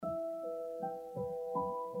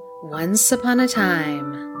Once upon a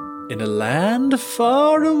time, in a land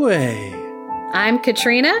far away. I'm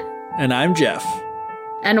Katrina. And I'm Geoff.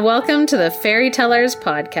 And welcome to the Fairy Tellers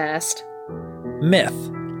Podcast. Myth,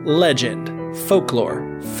 legend,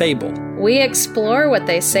 folklore, fable. We explore what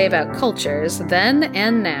they say about cultures then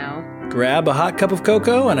and now. Grab a hot cup of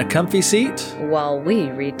cocoa and a comfy seat while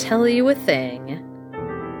we retell you a thing.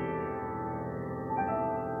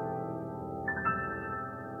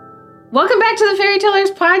 Welcome back to the Fairy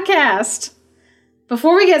Tellers Podcast.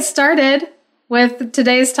 Before we get started with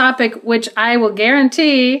today's topic, which I will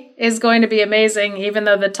guarantee is going to be amazing, even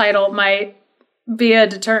though the title might be a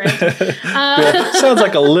deterrent. Sounds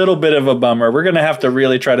like a little bit of a bummer. We're going to have to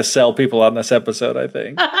really try to sell people on this episode, I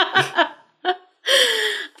think.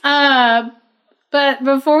 But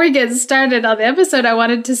before we get started on the episode, I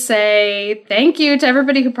wanted to say thank you to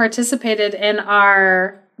everybody who participated in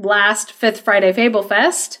our last Fifth Friday Fable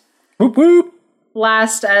Fest. Whoop whoop.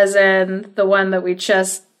 Last as in the one that we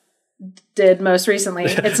just did most recently.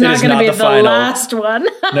 It's not going to be the last one.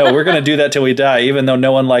 No, we're going to do that till we die, even though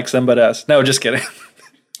no one likes them but us. No, just kidding.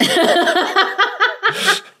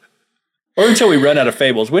 Or until we run out of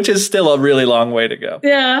fables, which is still a really long way to go.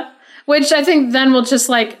 Yeah. Which I think then we'll just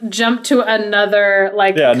jump to another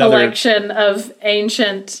collection of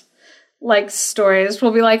ancient stories.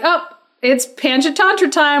 We'll be like, oh, it's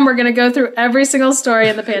Panchatantra time. We're going to go through every single story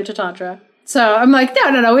in the Panchatantra. So I'm like,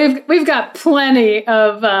 no. We've got plenty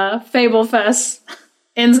of Fable Fests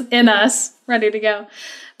in us ready to go.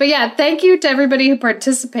 But yeah, thank you to everybody who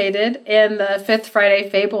participated in the Fifth Friday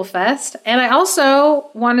Fable Fest. And I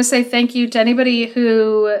also want to say thank you to anybody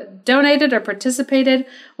who donated or participated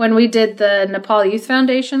when we did the Nepal Youth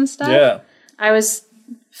Foundation stuff. Yeah. I was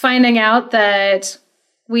finding out that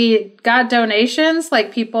we got donations,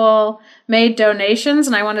 people made donations,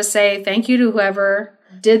 and I want to say thank you to whoever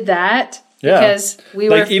did that. Yeah. Because we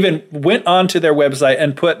were even went onto their website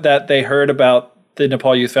and put that they heard about the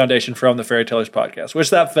Nepal Youth Foundation from the Fairy Tellers Podcast, which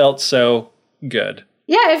that felt so good.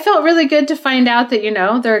 Yeah, it felt really good to find out that,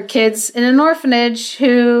 there are kids in an orphanage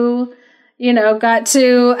who, got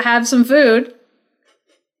to have some food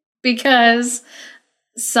because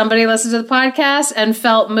somebody listened to the podcast and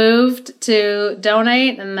felt moved to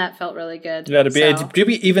donate, and that felt really good. Yeah, to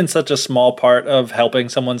be even such a small part of helping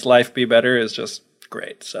someone's life be better is just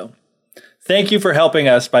great. So thank you for helping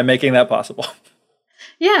us by making that possible.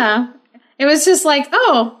 Yeah. It was just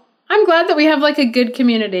I'm glad that we have a good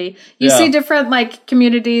community. You see different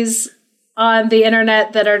communities on the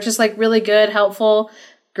internet that are just really good, helpful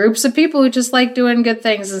groups of people who just like doing good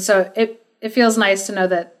things. And so it feels nice to know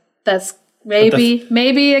that that's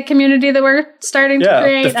maybe a community that we're starting to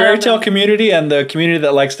create. The fairy tale community and the community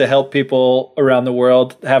that likes to help people around the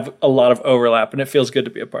world have a lot of overlap, and it feels good to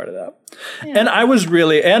be a part of that. Yeah. And I was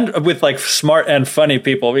and with smart and funny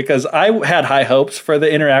people, because I had high hopes for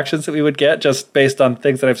the interactions that we would get just based on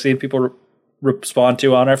things that I've seen people respond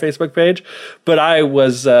to on our Facebook page. But I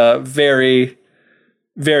was very,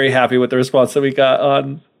 very happy with the response that we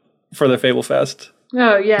got for the Fable Fest.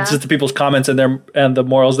 Oh, yeah. It's just the people's comments and the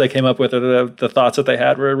morals they came up with, or the thoughts that they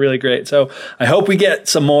had were really great. So I hope we get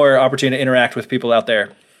some more opportunity to interact with people out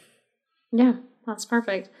there. Yeah, that's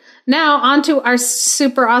perfect. Now on to our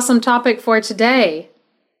super awesome topic for today.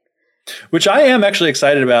 Which I am actually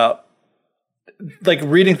excited about.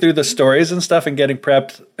 Reading through the stories and stuff and getting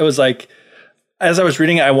prepped. It was as I was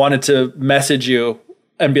reading it, I wanted to message you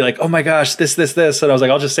and be like, oh my gosh, this. And I was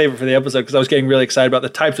like, I'll just save it for the episode, because I was getting really excited about the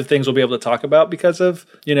types of things we'll be able to talk about because of,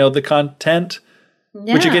 the content.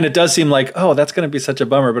 Yeah. Which again, it does seem that's going to be such a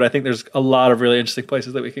bummer, but I think there's a lot of really interesting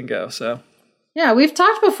places that we can go. So yeah, we've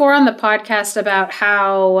talked before on the podcast about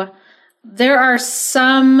how there are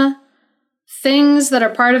some things that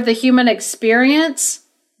are part of the human experience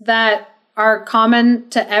that are common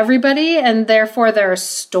to everybody, and therefore there are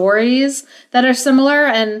stories that are similar.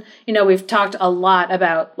 And, we've talked a lot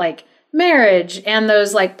about marriage and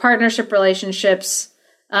those partnership relationships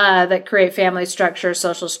that create family structure,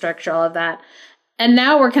 social structure, all of that. And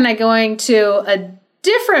now we're kind of going to a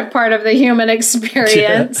different part of the human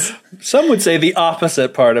experience. Yeah. Some would say the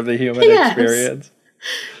opposite part of the human experience.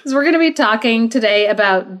 Because we're going to be talking today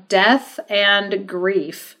about death and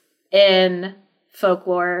grief in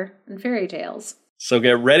folklore and fairy tales. So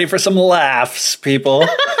get ready for some laughs, people.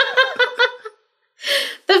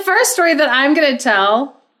 The first story that I'm going to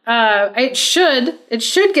tell, it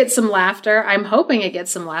should get some laughter. I'm hoping it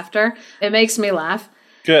gets some laughter. It makes me laugh.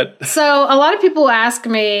 Good. So a lot of people ask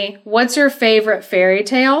me, what's your favorite fairy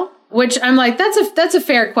tale? Which I'm that's a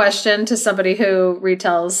fair question to somebody who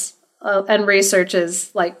retells and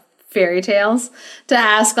researches fairy tales to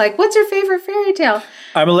ask, like, what's your favorite fairy tale?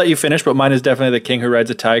 I'm going to let you finish, but mine is definitely The King Who Rides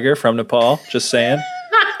a Tiger from Nepal. Just saying.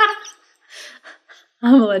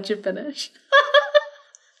 I'm going to let you finish.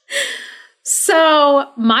 So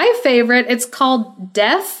my favorite, it's called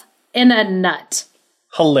Death in a Nut.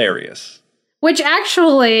 Hilarious. Which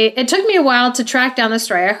actually, it took me a while to track down the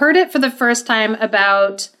story. I heard it for the first time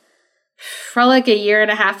about like a year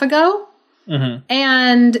and a half ago. Mm-hmm.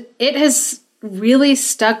 And it has really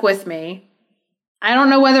stuck with me. I don't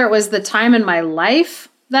know whether it was the time in my life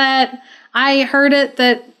that I heard it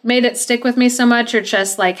that made it stick with me so much, or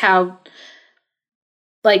just like how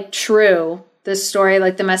like true this story,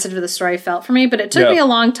 like the message of the story felt for me. But it took me a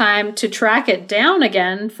long time to track it down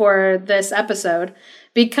again for this episode,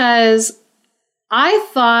 because I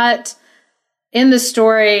thought in the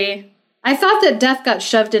story, I thought that Death got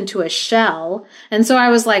shoved into a shell. And so I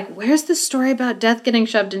was like, where's the story about Death getting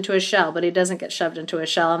shoved into a shell? But he doesn't get shoved into a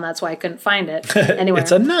shell, and that's why I couldn't find it anywhere.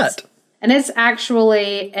 It's a nut. And it's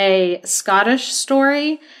actually a Scottish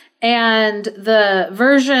story. And the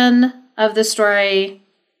version of the story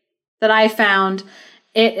that I found,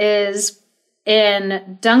 it is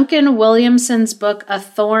in Duncan Williamson's book, A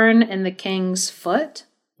Thorn in the King's Foot.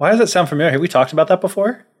 Why does that sound familiar? Have we talked about that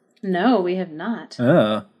before? No, we have not.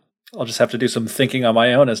 Oh. I'll just have to do some thinking on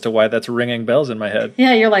my own as to why that's ringing bells in my head.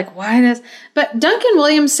 Yeah, you're like, why does... But Duncan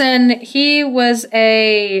Williamson, he was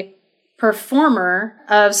a performer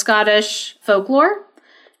of Scottish folklore,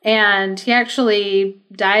 and he actually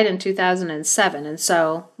died in 2007. And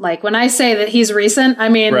so, like, when I say that he's recent, I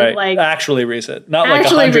mean, like... Actually recent. Not like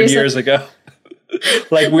 100 years ago.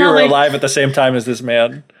 Like we were alive at the same time as this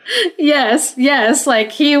man. Yes.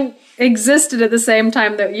 Like, he existed at the same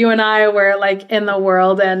time that you and I were, like, in the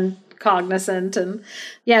world and cognizant. And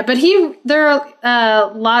yeah, but there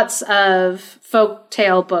are lots of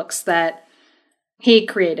folktale books that he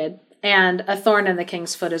created. And A Thorn in the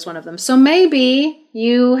King's Foot is one of them. So maybe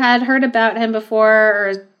you had heard about him before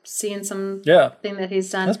or seen something that he's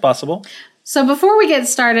done. That's possible. So before we get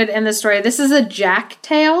started in the story, this is a Jack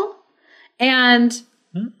tale. And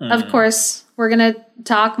of course, we're going to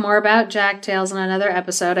talk more about Jack tales in another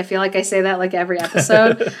episode. I feel like I say that like every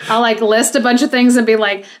episode. I'll like list a bunch of things and be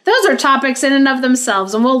like, those are topics in and of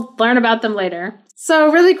themselves, and we'll learn about them later.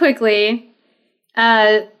 So really quickly,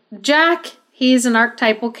 Jack... He's an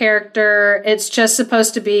archetypal character. It's just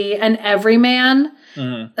supposed to be an everyman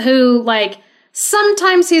who, like,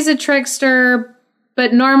 sometimes he's a trickster,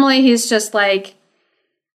 but normally he's just, like,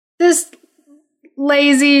 this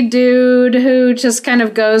lazy dude who just kind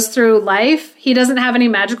of goes through life. He doesn't have any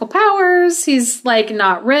magical powers. He's, like,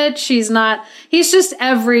 not rich. He's just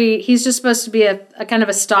supposed to be a kind of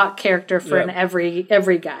a stock character for an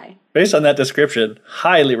every guy. Based on that description,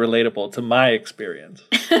 highly relatable to my experience.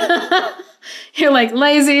 You're like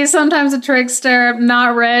lazy, sometimes a trickster,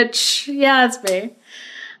 not rich. Yeah, that's me.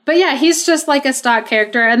 But yeah, he's just like a stock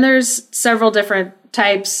character. And there's several different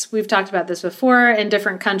types. We've talked about this before. In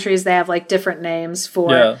different countries, they have like different names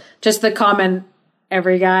for just the common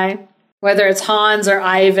every guy. Whether it's Hans or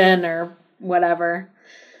Ivan or whatever.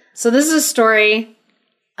 So this is a story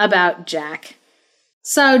about Jack.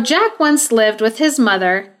 So Jack once lived with his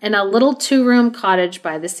mother in a little 2-room cottage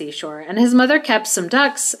by the seashore, and his mother kept some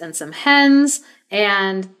ducks and some hens,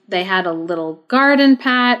 and they had a little garden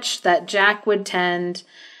patch that Jack would tend,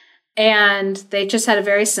 and they just had a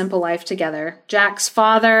very simple life together. Jack's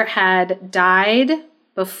father had died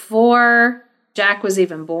before Jack was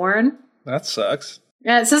even born. That sucks.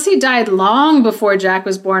 Yeah, it says he died long before Jack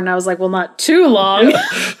was born, and I was like, well, not too long.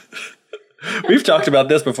 We've talked about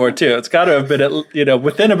this before, too. It's got to have been,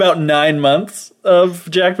 within about 9 months of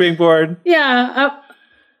Jack being born. Yeah.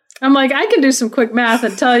 I'm like, I can do some quick math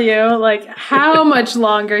and tell you, like, how much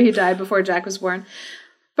longer he died before Jack was born.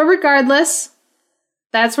 But regardless,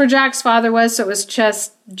 that's where Jack's father was. So it was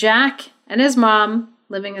just Jack and his mom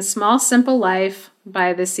living a small, simple life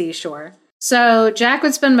by the seashore. So Jack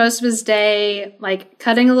would spend most of his day, like,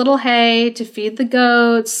 cutting a little hay to feed the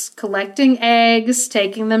goats, collecting eggs,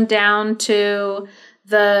 taking them down to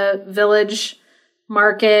the village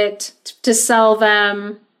market to sell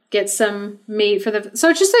them, get some meat for the... So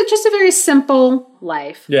it's just a very simple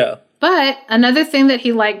life. Yeah. But another thing that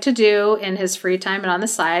he liked to do in his free time and on the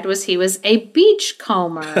side was he was a beach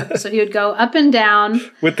comber. So he would go up and down...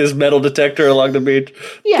 With this metal detector along the beach.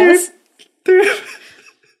 Yes.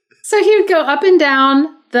 So he would go up and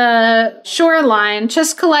down the shoreline,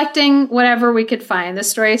 just collecting whatever we could find. The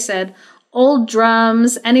story said old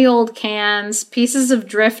drums, any old cans, pieces of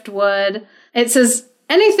driftwood. It says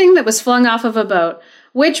anything that was flung off of a boat,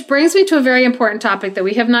 which brings me to a very important topic that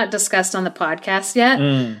we have not discussed on the podcast yet.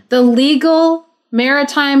 The legal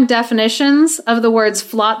maritime definitions of the words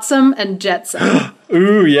flotsam and jetsam.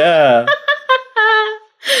 Ooh, yeah.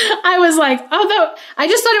 I was like, although I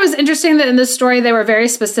just thought it was interesting that in this story they were very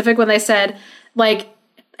specific when they said, like,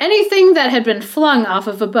 anything that had been flung off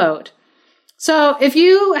of a boat. So if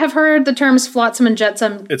you have heard the terms flotsam and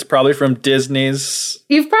jetsam... It's probably from Disney's...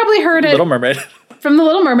 You've probably heard it... Little Mermaid. From The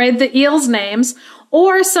Little Mermaid, the eels' names.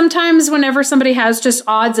 Or sometimes whenever somebody has just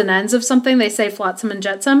odds and ends of something, they say flotsam and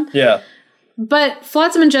jetsam. Yeah. But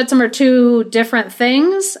flotsam and jetsam are two different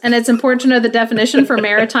things, and it's important to know the definition for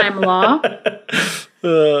maritime law.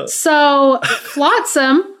 So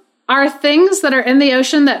flotsam are things that are in the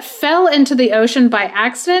ocean that fell into the ocean by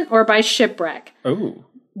accident or by shipwreck. Ooh.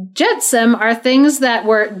 Jetsam are things that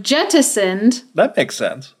were jettisoned. That makes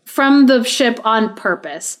sense. From the ship on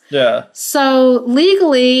purpose. Yeah. So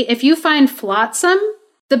legally, if you find flotsam,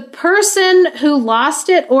 the person who lost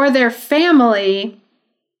it or their family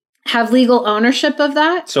have legal ownership of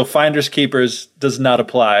that. So finders keepers does not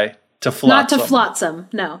apply to flotsam. Not to flotsam,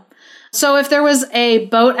 no. So if there was a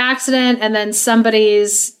boat accident and then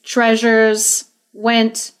somebody's treasures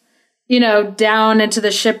went, down into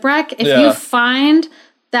the shipwreck, if you find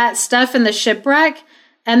that stuff in the shipwreck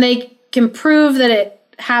and they can prove that it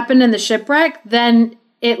happened in the shipwreck, then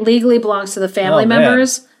it legally belongs to the family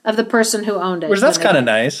members of the person who owned it. Which that's kind of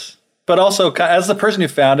nice. But also, as the person who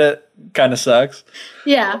found it, kind of sucks.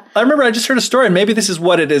 Yeah. I remember I just heard a story, and maybe this is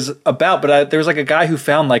what it is about, but there was like a guy who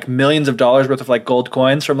found like millions of dollars worth of like gold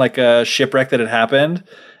coins from like a shipwreck that had happened.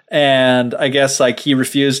 And I guess like he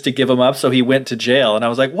refused to give them up, so he went to jail. And I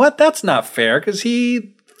was like, what? That's not fair, because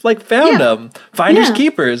he like found them. Finders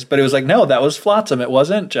keepers. But it was like, no, that was flotsam. It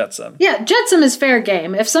wasn't jetsam. Yeah, jetsam is fair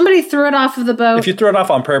game. If somebody threw it off of the boat. If you threw it off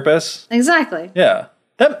on purpose. Exactly. Yeah.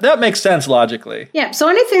 That makes sense logically. Yeah, so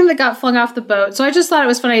anything that got flung off the boat. So I just thought it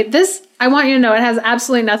was funny. This, I want you to know, it has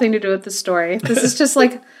absolutely nothing to do with the story. This is just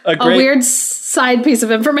like a weird side piece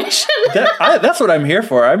of information. That's what I'm here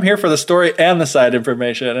for. I'm here for the story and the side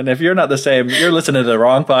information. And if you're not the same, you're listening to the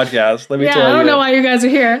wrong podcast. Let me tell you. I don't know why you guys are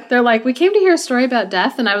here. They're like, we came to hear a story about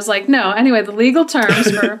death. And I was like, no. Anyway, the legal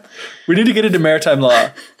terms for... We need to get into maritime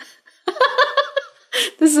law.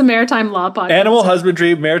 This is a maritime law podcast. Animal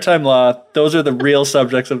husbandry, maritime law, those are the real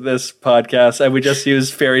subjects of this podcast, and we just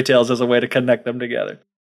use fairy tales as a way to connect them together.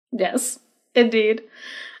 Yes, indeed.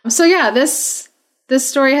 So yeah, this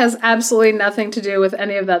story has absolutely nothing to do with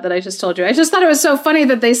any of that I just told you. I just thought it was so funny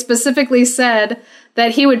that they specifically said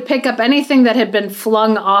that he would pick up anything that had been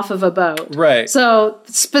flung off of a boat. Right. So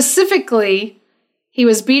specifically, he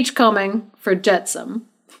was beachcombing for jetsam,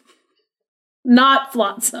 not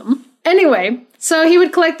flotsam. Anyway, so he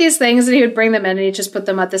would collect these things and he would bring them in and he'd just put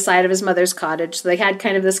them at the side of his mother's cottage. So they had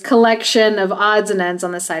kind of this collection of odds and ends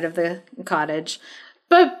on the side of the cottage.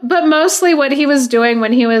 But mostly what he was doing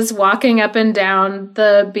when he was walking up and down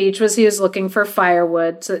the beach was he was looking for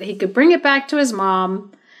firewood so that he could bring it back to his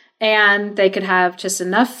mom and they could have just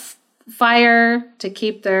enough fire to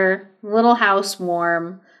keep their little house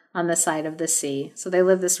warm on the side of the sea. So they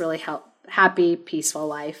lived this really happy, peaceful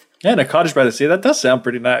life. Yeah, and a cottage by the sea, that does sound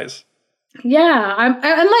pretty nice. Yeah, I'm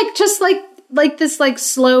like just like this like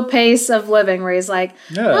slow pace of living where he's like,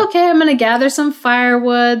 okay, I'm gonna gather some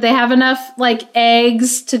firewood. They have enough like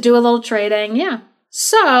eggs to do a little trading. Yeah.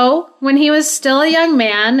 So when he was still a young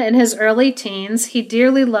man in his early teens, he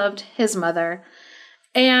dearly loved his mother.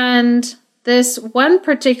 And this one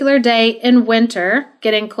particular day in winter,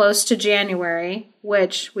 getting close to January,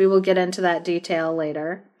 which we will get into that detail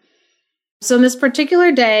later. So on this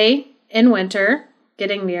particular day in winter,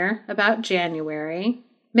 getting near about January.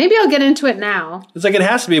 Maybe I'll get into it now. It's like it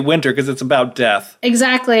has to be winter because it's about death.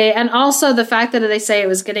 Exactly. And also the fact that they say it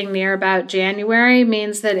was getting near about January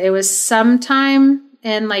means that it was sometime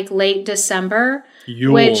in like late December.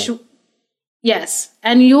 Yule. Yes.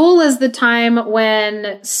 And Yule is the time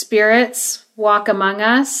when spirits walk among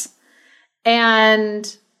us.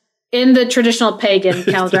 And in the traditional pagan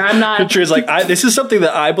calendar, I'm not... Katrina's like, this is something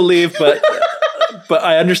that I believe, but... But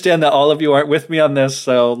I understand that all of you aren't with me on this,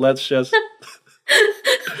 so let's just...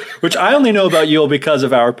 Which I only know about Yule because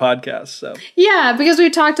of our podcast, so... Yeah, because we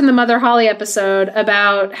talked in the Mother Holly episode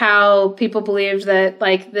about how people believed that,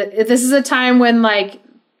 like, this is a time when, like,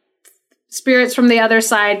 spirits from the other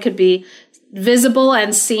side could be visible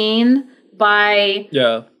and seen by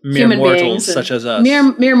mere human mortals beings such as us.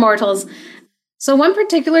 Mere mortals. So one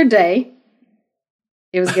particular day,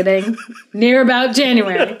 it was getting near about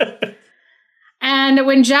January... And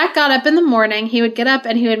when Jack got up in the morning, he would get up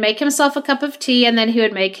and he would make himself a cup of tea, and then he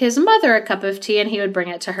would make his mother a cup of tea, and he would bring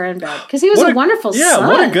it to her in bed. Because he was a wonderful son. Yeah,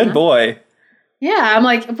 what a good boy. Yeah, I'm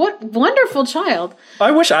like, what wonderful child.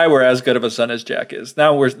 I wish I were as good of a son as Jack is.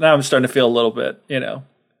 Now I'm starting to feel a little bit,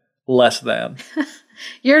 less than.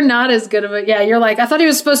 You're not as good of a... Yeah, you're like, I thought he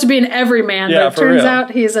was supposed to be an everyman, but it turns out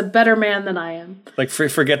he's a better man than I am. Like,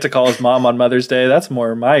 forget to call his mom on Mother's Day. That's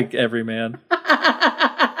more my everyman.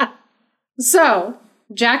 So,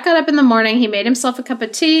 Jack got up in the morning. He made himself a cup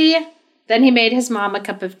of tea. Then he made his mom a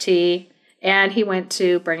cup of tea. And he went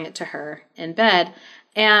to bring it to her in bed.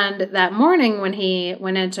 And that morning when he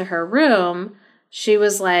went into her room, she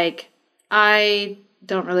was like, I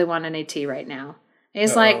don't really want any tea right now. And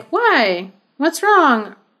he's like, why? What's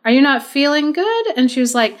wrong? Are you not feeling good? And she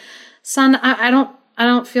was like, son, I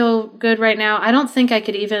don't feel good right now. I don't think I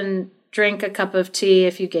could even drink a cup of tea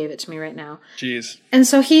if you gave it to me right now. Jeez. And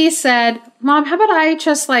so he said, Mom, how about I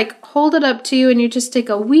just hold it up to you and you just take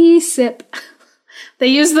a wee sip? They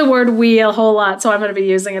use the word "wee" a whole lot, so I'm going to be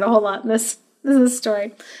using it a whole lot in this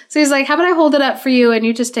story. So he's like, how about I hold it up for you and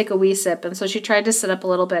you just take a wee sip? And so she tried to sit up a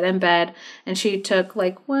little bit in bed and she took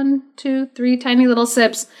 1, 2, 3 tiny little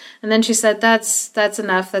sips. And then she said, that's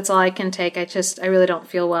enough. That's all I can take. I really don't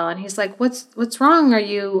feel well. And he's like, what's wrong? Are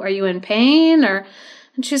you in pain?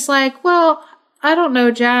 And she's like, well, I don't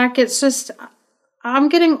know, Jack. It's just, I'm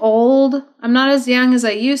getting old. I'm not as young as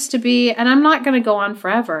I used to be. And I'm not going to go on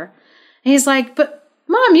forever. And he's like, but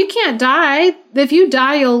Mom, you can't die. If you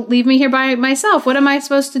die, you'll leave me here by myself. What am I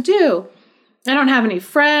supposed to do? I don't have any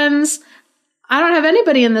friends. I don't have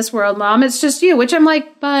anybody in this world, Mom. It's just you. Which I'm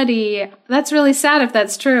like, buddy, that's really sad if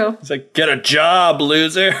that's true. It's like, get a job,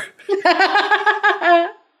 loser.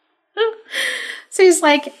 So he's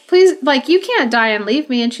like, please, you can't die and leave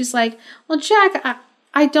me. And she's like, well, Jack,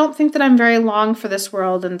 I don't think that I'm very long for this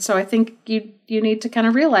world. And so I think you need to kind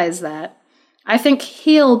of realize that. I think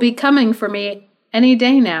he'll be coming for me any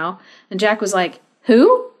day now. And Jack was like,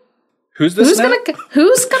 who? Who's this now?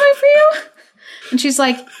 Who's coming for you? And she's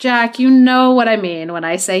like, Jack, you know what I mean when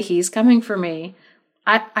I say he's coming for me.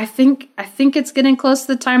 I think it's getting close to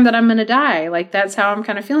the time that I'm going to die. That's how I'm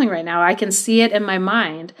kind of feeling right now. I can see it in my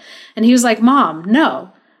mind. And he was like, Mom,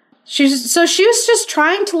 no. She was just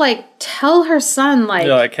trying to tell her son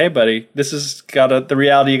you're like, hey buddy, this is the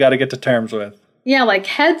reality you got to get to terms with. Yeah,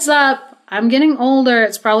 heads up. I'm getting older.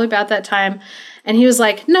 It's probably about that time. And he was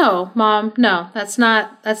like, no, Mom, no, that's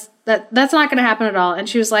not going to happen at all. And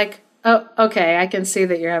she was like, oh, okay, I can see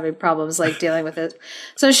that you're having problems dealing with it.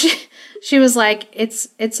 So she was like, it's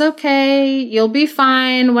okay. You'll be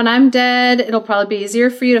fine. When I'm dead, it'll probably be easier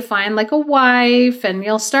for you to find a wife and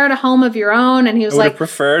you'll start a home of your own. And he was I would have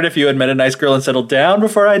preferred if you had met a nice girl and settled down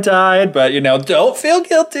before I died, but don't feel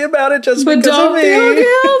guilty about it just because of me. Don't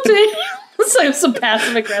feel guilty. So some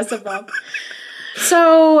passive aggressive mom.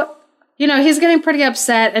 So, he's getting pretty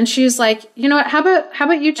upset and she's like, you know what, how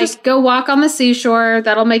about you just go walk on the seashore?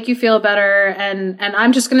 That'll make you feel better. And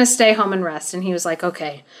I'm just going to stay home and rest. And he was like,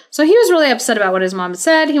 okay. So he was really upset about what his mom had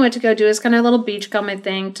said. He went to go do his kind of little beachcombing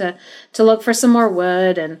thing to look for some more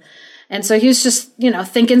wood. And so he was just,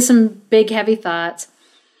 thinking some big, heavy thoughts.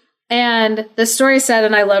 And the story said,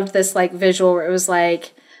 and I loved this visual where it was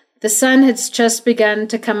the sun had just begun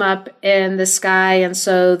to come up in the sky, and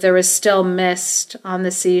so there was still mist on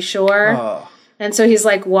the seashore. Oh. And so he's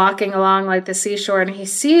walking along the seashore, and he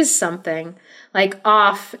sees something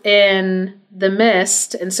off in the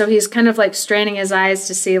mist. And so he's kind of straining his eyes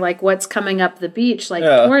to see what's coming up the beach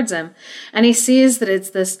towards him. And he sees that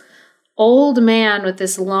it's this old man with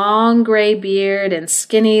this long gray beard and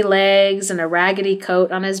skinny legs and a raggedy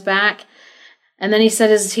coat on his back. And then he said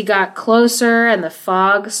as he got closer and the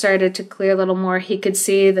fog started to clear a little more, he could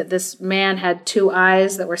see that this man had 2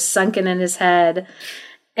 eyes that were sunken in his head.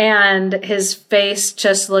 And his face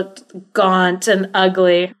just looked gaunt and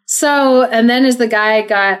ugly. So, and then as the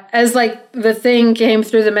thing came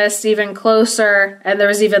through the mist even closer and there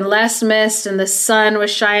was even less mist and the sun was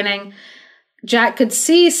shining, Jack could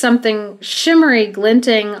see something shimmery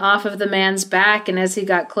glinting off of the man's back. And as he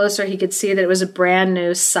got closer, he could see that it was a brand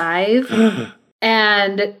new scythe.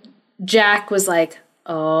 And Jack was like,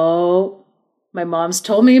 oh, my mom's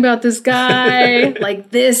told me about this guy.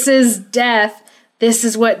 This is death. This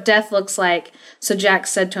is what death looks like. So Jack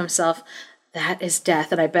said to himself, that is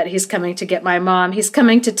death. And I bet he's coming to get my mom. He's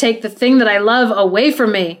coming to take the thing that I love away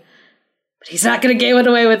from me. But he's not going to get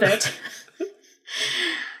away with it.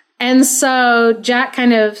 And so Jack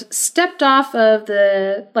kind of stepped off of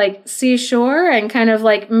the seashore and kind of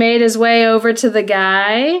made his way over to the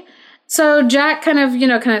guy. So Jack kind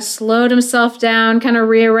of slowed himself down, kind of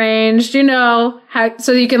rearranged,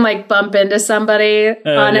 so you can bump into somebody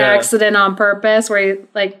on accident on purpose where you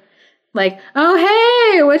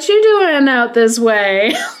oh, hey, what you doing out this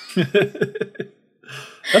way?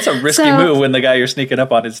 That's a risky move when the guy you're sneaking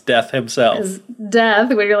up on is Death himself. Is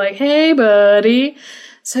Death, when you're like, hey, buddy.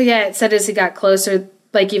 So yeah, it said as he got closer,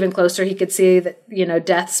 like even closer, he could see that,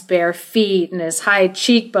 Death's bare feet and his high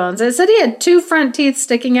cheekbones. It said he had 2 front teeth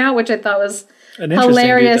sticking out, which I thought was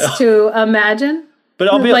hilarious to imagine. But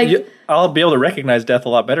I'll be able to recognize Death a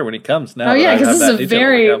lot better when he comes now. Oh yeah, because this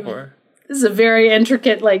is a very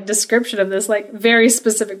intricate description of this very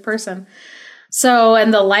specific person. So,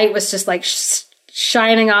 and the light was just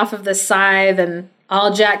shining off of the scythe, and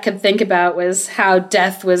all Jack could think about was how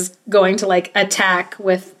Death was going to attack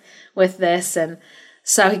with this. And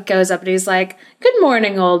so he goes up and he's like, "Good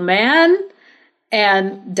morning, old man."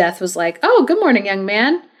 And Death was like, "Oh, good morning, young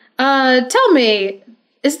man. Tell me,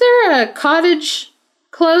 is there a cottage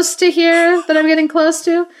close to here that I'm getting close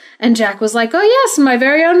to?" And Jack was like, "Oh yes, my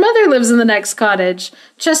very own mother lives in the next cottage,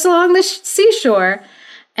 just along the seashore."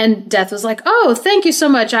 And Death was like, "Oh, thank you so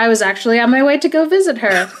much. I was actually on my way to go visit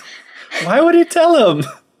her." Why would he tell him?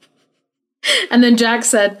 And then Jack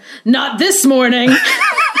said, "Not this morning.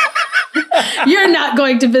 You're not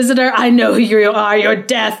going to visit her. I know who you are. You're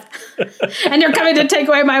Death. And you're coming to take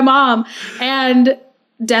away my mom." And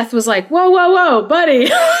Death was like, "Whoa, whoa, whoa, buddy."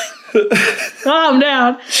 Calm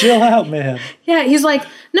down. Chill out, man. Yeah, he's like,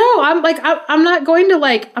 "No, I'm not going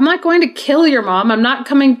to kill your mom. I'm not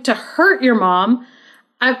coming to hurt your mom.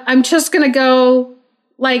 I'm just going to go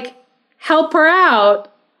help her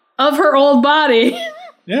out of her old body."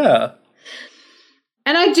 Yeah.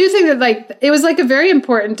 And I do think that it was a very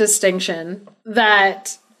important distinction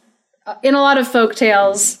that in a lot of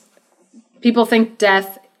folktales, people think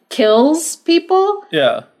Death kills people.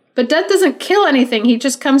 Yeah. But Death doesn't kill anything. He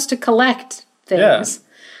just comes to collect things. Yeah.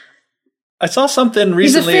 I saw something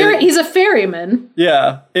recently. He's a ferryman.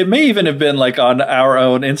 Yeah. It may even have been on our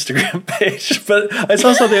own Instagram page. But I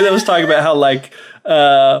saw something that was talking about how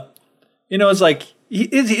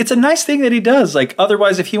it's a nice thing that he does.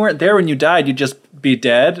 Otherwise, if he weren't there when you died, you'd just be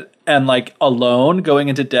dead and alone going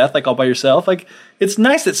into death, all by yourself. It's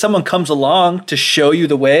nice that someone comes along to show you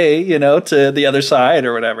the way, to the other side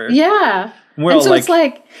or whatever. Yeah. And we're all it's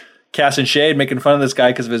casting shade, making fun of this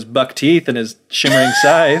guy because of his buck teeth and his shimmering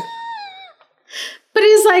scythe. But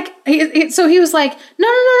he's so he was like,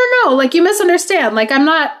 no, you misunderstand. I'm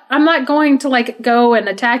not going to go and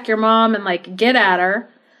attack your mom and get at her.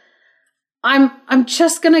 I'm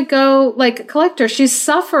just gonna go collect her. She's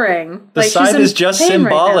suffering. The scythe is just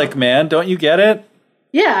symbolic, man. Don't you get it?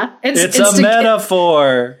 Yeah, it's a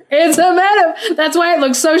metaphor. It's a metaphor. That's why it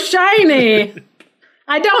looks so shiny.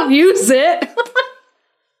 I don't use it.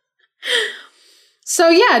 So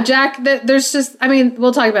yeah, Jack, there's just,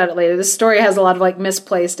 we'll talk about it later. This story has a lot of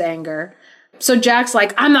misplaced anger. So Jack's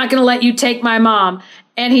like, "I'm not going to let you take my mom."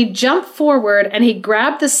 And he jumped forward and he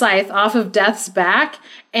grabbed the scythe off of Death's back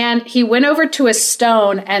and he went over to a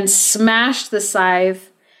stone and smashed the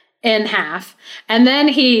scythe in half. And then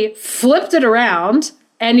he flipped it around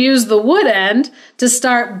and used the wood end to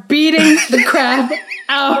start beating the crap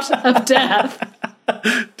out of Death.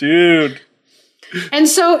 Dude. And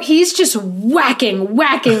so he's just whacking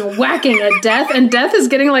at Death, and Death is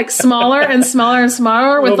getting smaller and smaller and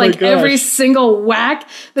smaller with every single whack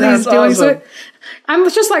that he's doing. Awesome. So I'm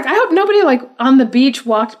just I hope nobody on the beach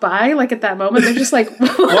walked by at that moment. They're just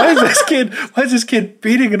why is this kid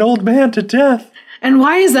beating an old man to death? And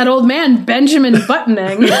why is that old man Benjamin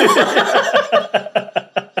buttoning?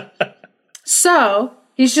 So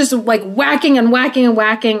he's just whacking and whacking and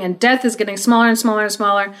whacking, and Death is getting smaller and smaller and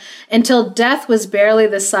smaller until Death was barely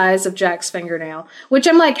the size of Jack's fingernail. Which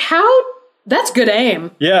I'm how? That's good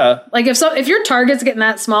aim. Yeah. If your target's getting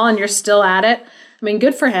that small and you're still at it,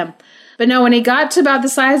 good for him. But no, when he got to about the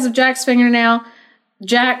size of Jack's fingernail,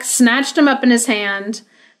 Jack snatched him up in his hand,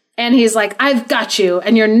 and he's like, "I've got you,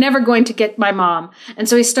 and you're never going to get my mom." And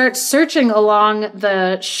so he starts searching along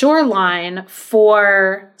the shoreline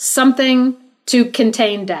for something to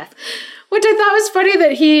contain Death, which I thought was funny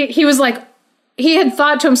that he was he had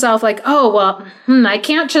thought to himself "Oh, well, I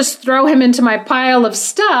can't just throw him into my pile of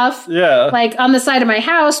stuff on the side of my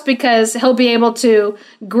house because he'll be able to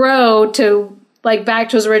grow to back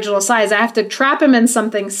to his original size. I have to trap him in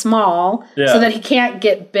something small so that he can't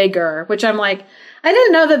get bigger," which I'm I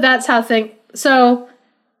didn't know that that's how so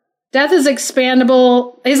Death is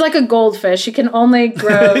expandable. He's like a goldfish. He can only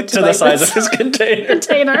grow to the size of his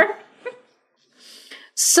container.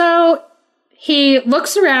 So he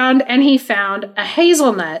looks around and he found a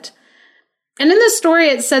hazelnut. And in the story,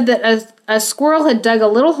 it said that a squirrel had dug a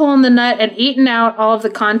little hole in the nut and eaten out all of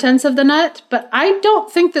the contents of the nut. But I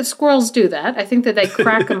don't think that squirrels do that. I think that they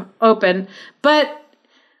crack them open. But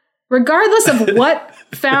regardless of what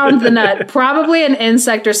found the nut, probably an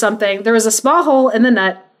insect or something. There was a small hole in the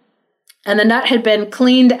nut, and the nut had been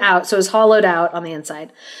cleaned out, so it was hollowed out on the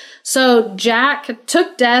inside. So Jack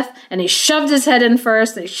took Death, and he shoved his head in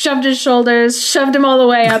first, and he shoved his shoulders, shoved him all the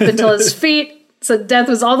way up until his feet. So Death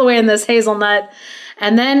was all the way in this hazelnut.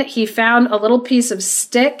 And then he found a little piece of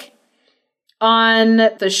stick on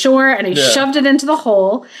the shore, and he shoved it into the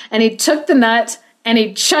hole, and he took the nut, and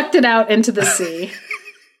he chucked it out into the sea.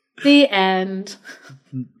 The end.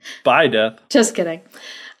 Bye, Death. Just kidding.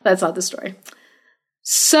 That's not the story.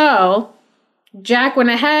 So Jack went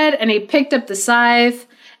ahead, and he picked up the scythe,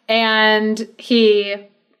 and he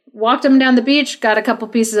walked him down the beach, got a couple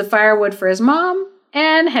pieces of firewood for his mom,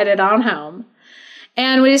 and headed on home.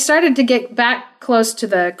 And when he started to get back close to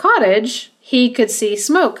the cottage, he could see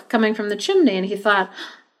smoke coming from the chimney, and he thought,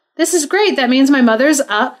 this is great. That means my mother's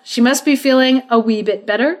up. She must be feeling a wee bit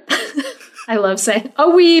better. I love saying a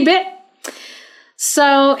wee bit.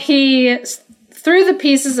 So he threw the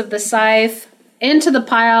pieces of the scythe into the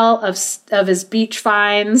pile of his beach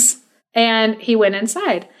finds, and he went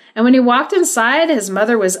inside. And when he walked inside, his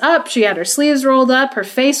mother was up. She had her sleeves rolled up. Her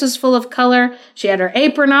face was full of color. She had her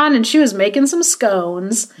apron on, and she was making some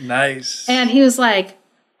scones. Nice. And he was like,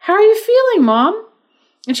 how are you feeling, Mom?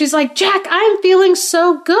 And she's like, Jack, I'm feeling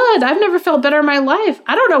so good. I've never felt better in my life.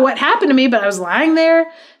 I don't know what happened to me, but I was lying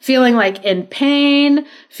there feeling like in pain,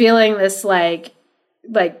 feeling this like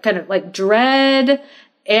kind of like dread.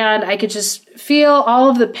 And I could just feel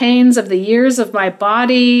all of the pains of the years of my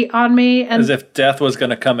body on me. And as if Death was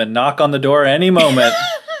going to come and knock on the door any moment.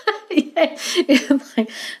 Like,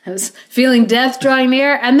 I was feeling death drawing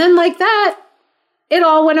near. And then like that, it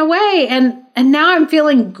all went away. And now I'm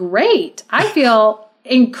feeling great. I feel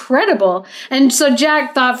incredible. And so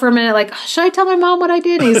Jack thought for a minute, like, should I tell my mom what I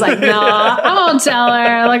did? And he's like, no, I won't tell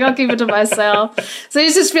her. Like, I'll keep it to myself. So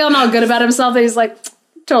he's just feeling all good about himself. And he's like,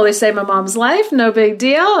 totally saved my mom's life. No big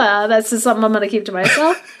deal. That's just something I'm going to keep to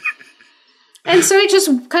myself. And so he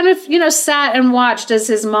just kind of, sat and watched as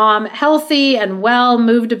his mom, healthy and well,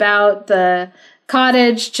 moved about the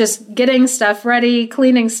cottage, just getting stuff ready,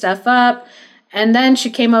 cleaning stuff up. And then she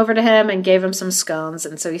came over to him and gave him some scones.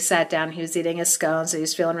 And so he sat down. He was eating his scones. So he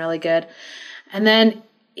was feeling really good. And then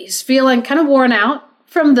he's feeling kind of worn out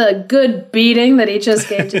from the good beating that he just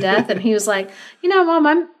gave to Death. And he was like,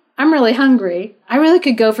 Mom, I'm really hungry. I really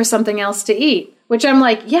could go for something else to eat. Which I'm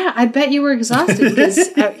like, yeah, I bet you were exhausted because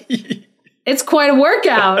it's quite a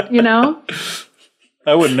workout,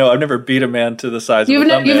 I wouldn't know. I've never beat a man to the size of a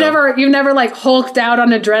thumbnail. You've never like hulked out on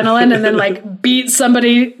adrenaline and then like beat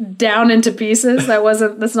somebody down into pieces.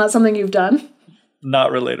 That's not something you've done. Not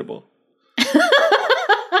relatable.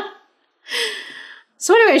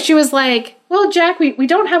 So anyway, she was like, well, Jack, we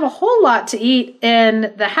don't have a whole lot to eat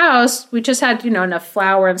in the house. We just had, enough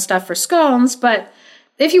flour and stuff for scones. But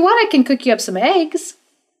if you want, I can cook you up some eggs.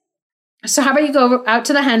 So how about you go out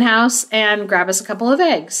to the hen house and grab us a couple of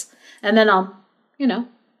eggs? And then I'll,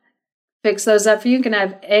 fix those up for you. You can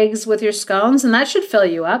have eggs with your scones, and that should fill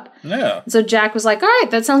you up. Yeah. So Jack was like, all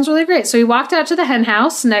right, that sounds really great. So he walked out to the hen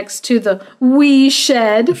house next to the wee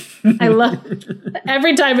shed. I love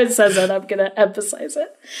every time it says it, I'm going to emphasize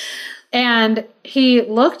it. And he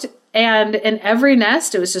looked, and in every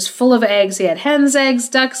nest, it was just full of eggs. He had hen's eggs,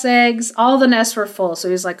 duck's eggs. All the nests were full. So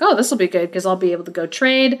he was like, oh, this will be good because I'll be able to go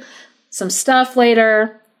trade some stuff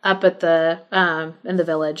later up at in the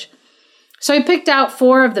village. So he picked out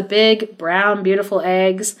 4 of the big, brown, beautiful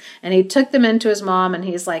eggs, and he took them into his mom, and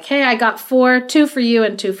he's like, hey, I got 4, 2 for you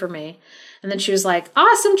and 2 for me. And then she was like,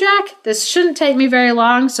 awesome, Jack. This shouldn't take me very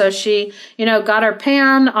long. So she, got her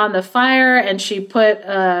pan on the fire, and she put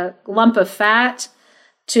a lump of fat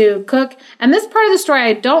to cook. And this part of the story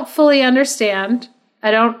I don't fully understand.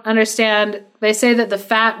 They say that the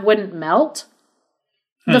fat wouldn't melt.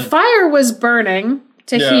 The fire was burning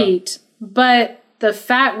to heat, but the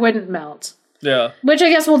fat wouldn't melt. Yeah. Which I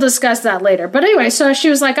guess we'll discuss that later. But anyway, so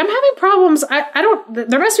she was like, I'm having problems.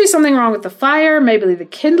 There must be something wrong with the fire. Maybe the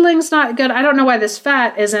kindling's not good. I don't know why this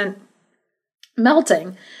fat isn't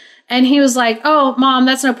melting. And he was like, oh, Mom,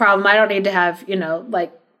 that's no problem. I don't need to have,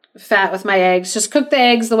 fat with my eggs. Just cook the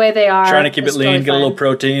eggs the way they are. Trying to keep it lean, get a little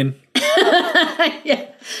protein. Yeah.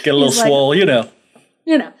 Get a little swole,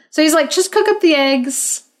 So he's like, just cook up the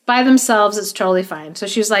eggs by themselves. It's totally fine. So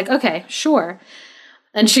she was like, okay, sure.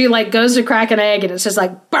 And she goes to crack an egg, and it's just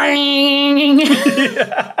like bang. And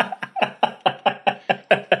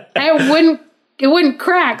it wouldn't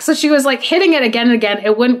crack. So she was hitting it again and again.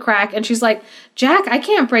 It wouldn't crack. And she's like, Jack, I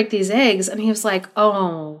can't break these eggs. And he was like,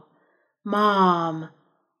 oh, Mom,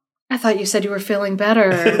 I thought you said you were feeling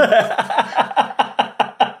better.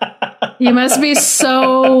 You must be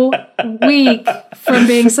so weak from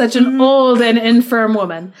being such an old and infirm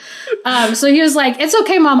woman. So he was like, it's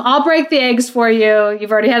okay, Mom. I'll break the eggs for you.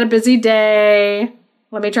 You've already had a busy day.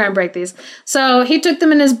 Let me try and break these. So he took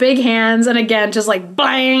them in his big hands and again, just like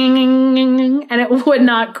bang, and it would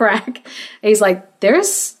not crack. And he's like,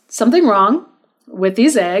 there's something wrong with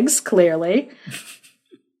these eggs, clearly.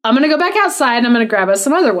 I'm going to go back outside and I'm going to grab us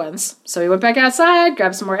some other ones. So he went back outside,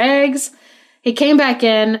 grabbed some more eggs. He came back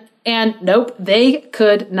in and nope, they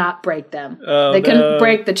could not break them. They couldn't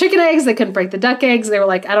break the chicken eggs. They couldn't break the duck eggs. They were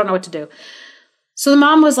like, I don't know what to do. So the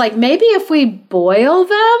mom was like, maybe if we boil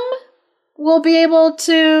them, we'll be able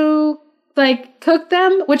to like cook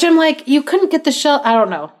them, which I'm like, you couldn't get the shell. I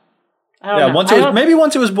don't know. Maybe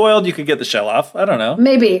once it was boiled, you could get the shell off. I don't know.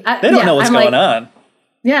 Maybe. They don't know what's going on.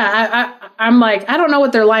 Yeah, I'm like, I don't know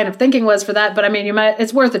what their line of thinking was for that, but I mean,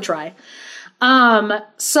 it's worth a try.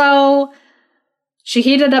 So she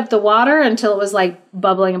heated up the water until it was like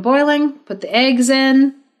bubbling and boiling, put the eggs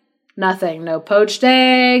in, nothing, no poached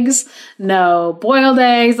eggs, no boiled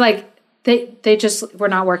eggs. Like they just were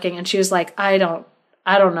not working. And she was like, I don't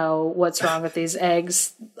know what's wrong with these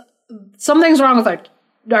eggs. Something's wrong with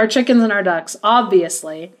our chickens and our ducks,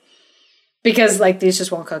 obviously, because like these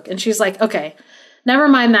just won't cook. And she's like, okay, never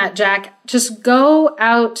mind that, Jack. Just go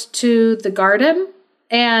out to the garden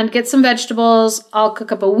and get some vegetables. I'll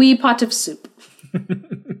cook up a wee pot of soup.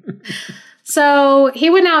 So he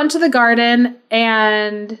went out into the garden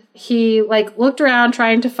and he like looked around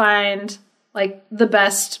trying to find like the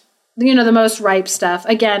best, the most ripe stuff.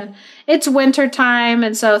 Again, it's winter time.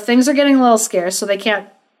 And so things are getting a little scarce. So they can't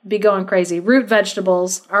be going crazy. Root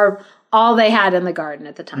vegetables are all they had in the garden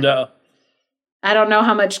at the time. No. I don't know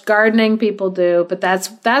how much gardening people do, but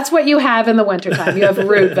that's what you have in the wintertime. You have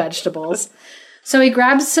root vegetables. So he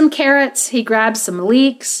grabbed some carrots, he grabbed some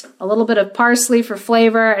leeks, a little bit of parsley for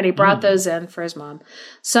flavor, and he brought those in for his mom.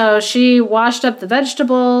 So she washed up the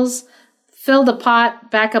vegetables, filled a pot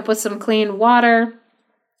back up with some clean water,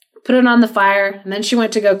 put it on the fire, and then she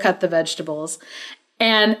went to go cut the vegetables.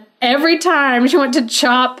 And every time she went to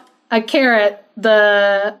chop a carrot,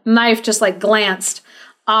 the knife just like glanced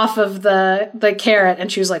off of the carrot,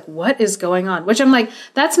 and she was like, what is going on? Which I'm like,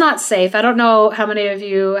 that's not safe. I don't know how many of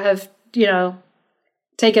you have,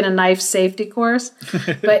 taken a knife safety course,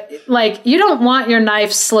 but like, you don't want your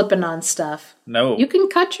knife slipping on stuff. No. You can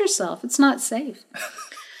cut yourself. It's not safe.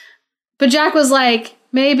 But Jack was like,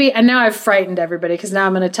 maybe, and now I've frightened everybody because now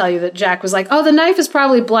I'm going to tell you that Jack was like, oh, the knife is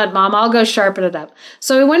probably blunt, Mom. I'll go sharpen it up.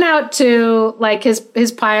 So he went out to like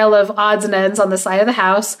his pile of odds and ends on the side of the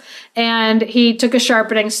house, and he took a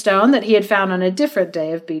sharpening stone that he had found on a different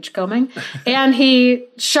day of beachcombing, and he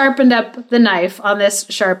sharpened up the knife on this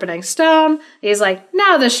sharpening stone. He's like,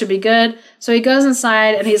 now this should be good. So he goes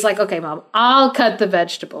inside and he's like, okay, Mom, I'll cut the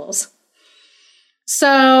vegetables.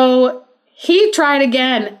 So he tried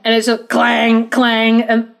again, and it's a clang, clang,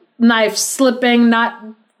 and knife slipping, not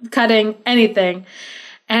cutting anything.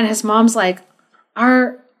 And his mom's like,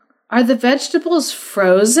 are the vegetables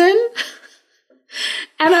frozen?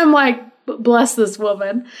 And I'm like, bless this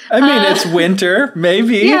woman. I mean, it's winter,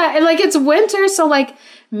 maybe. Yeah, and like it's winter, so like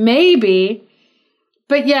maybe.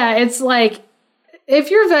 But yeah, it's like, if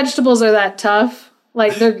your vegetables are that tough,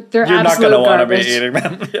 like they're you're not going to want to be eating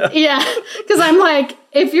them. Yeah, because I'm like,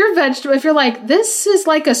 if you're like, this is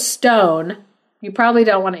like a stone, you probably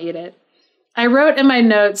don't want to eat it. I wrote in my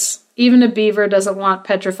notes, even a beaver doesn't want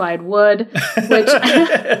petrified wood, which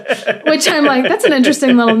I'm like, that's an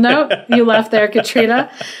interesting little note you left there, Katrina.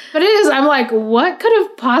 But it is, I'm like, what could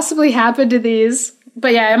have possibly happened to these?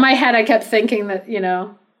 But yeah, in my head, I kept thinking that,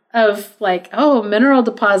 of like, oh, mineral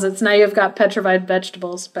deposits, now you've got petrified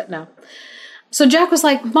vegetables, but no. So Jack was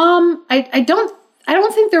like, Mom, I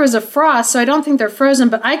don't think there was a frost, so I don't think they're frozen,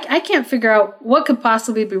 but I can't figure out what could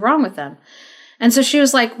possibly be wrong with them. And so she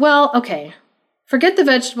was like, well, okay, forget the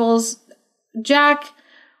vegetables. Jack,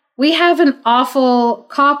 we have an awful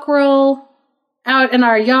cockerel out in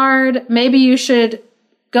our yard. Maybe you should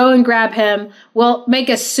go and grab him. We'll make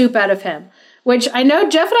a soup out of him. Which I know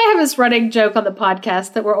Geoff and I have this running joke on the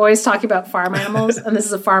podcast that we're always talking about farm animals, and this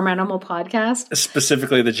is a farm animal podcast.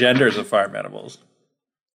 Specifically the genders of farm animals.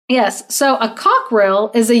 Yes, so a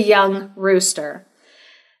cockerel is a young rooster.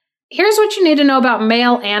 Here's what you need to know about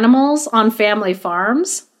male animals on family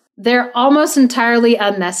farms. They're almost entirely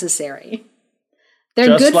unnecessary.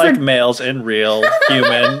 They're just good like for males in real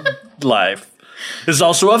human life. This is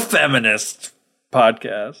also a feminist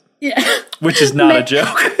podcast. Yeah. Which is not a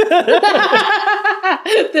joke.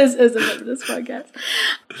 This isn't this podcast.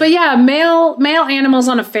 But yeah, male animals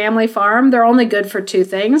on a family farm, they're only good for two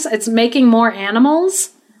things. It's making more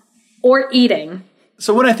animals or eating.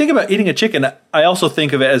 So when I think about eating a chicken, I also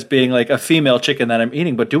think of it as being like a female chicken that I'm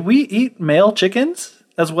eating. But do we eat male chickens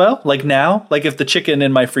as well? Like now? Like if the chicken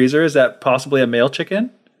in my freezer, is that possibly a male chicken?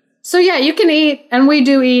 So yeah, you can eat, and we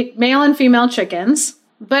do eat male and female chickens.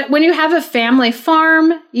 But when you have a family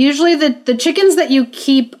farm, usually the chickens that you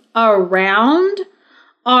keep around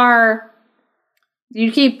are,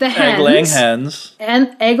 you keep the hens. Egg-laying hens.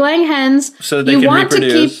 And egg-laying hens. So they can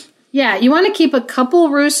reproduce. You want to keep a couple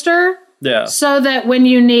rooster. Yeah. So that when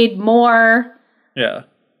you need more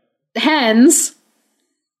hens,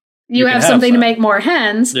 you have something to make more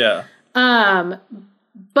hens. Yeah.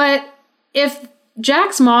 But if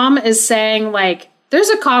Jack's mom is saying, like, there's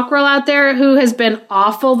a cockerel out there who has been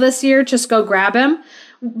awful this year, just go grab him.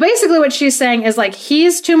 Basically what she's saying is, like,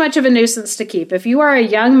 he's too much of a nuisance to keep. If you are a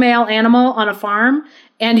young male animal on a farm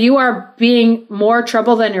and you are being more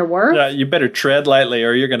trouble than you're worth. Yeah, you better tread lightly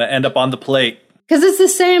or you're going to end up on the plate. Because it's the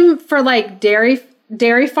same for, like, dairy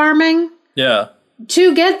farming. Yeah.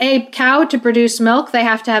 To get a cow to produce milk, they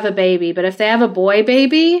have to have a baby. But if they have a boy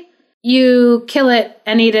baby, you kill it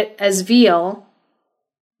and eat it as veal.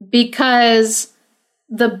 Because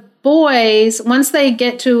the boys, once they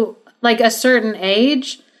get to like a certain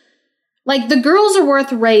age, like the girls are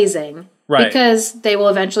worth raising. Right. Because they will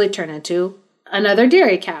eventually turn into another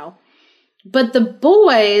dairy cow. But the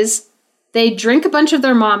boys, they drink a bunch of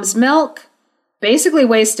their mom's milk, basically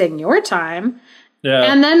wasting your time.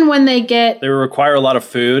 Yeah. And then when they require a lot of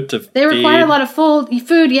food to feed. They require a lot of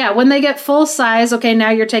food, yeah. When they get full size, okay, now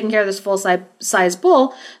you're taking care of this full size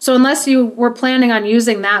bull. So unless you were planning on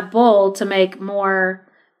using that bull to make more,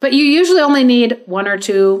 but you usually only need one or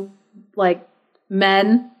two, like,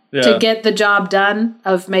 men to get the job done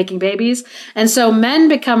of making babies. And so men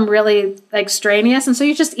become really extraneous, and so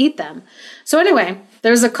you just eat them. So anyway,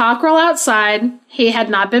 there's a cockerel outside. He had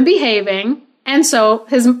not been behaving. And so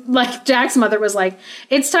Jack's mother was like,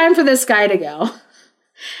 it's time for this guy to go.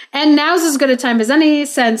 And now's as good a time as any,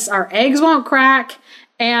 since our eggs won't crack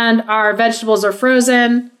and our vegetables are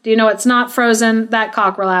frozen. Do you know it's not frozen? That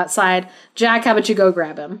cockerel outside. Jack, how about you go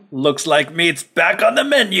grab him? Looks like meat's back on the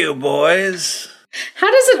menu, boys.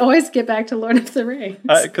 How does it always get back to Lord of the Rings?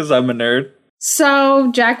 Because I'm a nerd.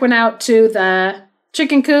 So Jack went out to the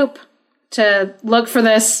chicken coop to look for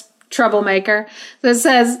this troublemaker. So it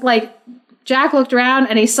says, like, Jack looked around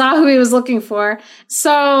and he saw who he was looking for.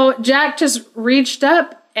 So Jack just reached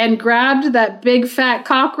up and grabbed that big fat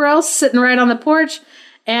cockerel sitting right on the porch,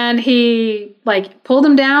 and he like pulled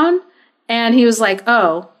him down, and he was like,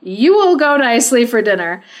 oh, you will go nicely for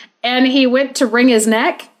dinner. And he went to wring his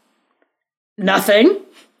neck. Nothing.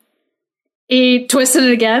 He twisted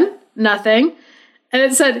it again. Nothing. And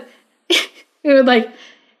it said,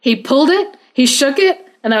 he pulled it, he shook it,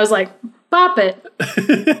 and I was like, pop it.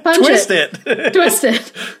 Punch Twist it. Twist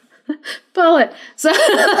it. Pull it. So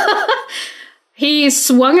he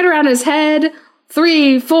swung it around his head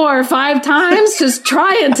 3, 4, 5 times, just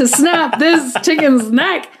trying to snap this chicken's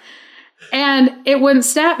neck. And it wouldn't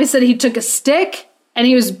snap. He said he took a stick and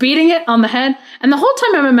he was beating it on the head. And the whole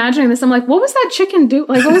time I'm imagining this, I'm like, what was that chicken do?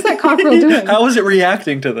 Like, what was that cockerel doing? How was it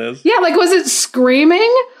reacting to this? Yeah, like, was it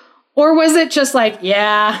screaming? Or was it just like,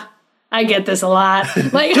 yeah, I get this a lot.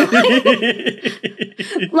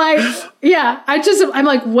 Yeah, I'm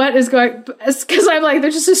like, what is going, because I'm like,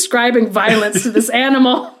 they're just describing violence to this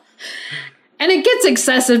animal. And it gets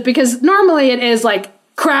excessive because normally it is like,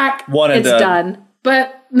 crack, it's done.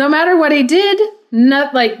 But no matter what he did,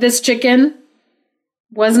 this chicken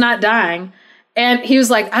was not dying. And he was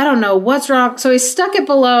like, I don't know what's wrong. So he stuck it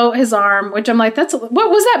below his arm, which I'm like, what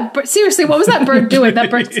was that? Seriously, what was that bird doing?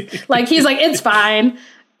 That bird, he's like, it's fine.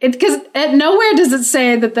 Because at nowhere does it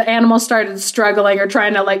say that the animal started struggling or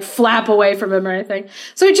trying to flap away from him or anything.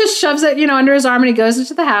 So he just shoves it, under his arm, and he goes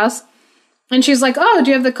into the house. And she's like, oh, do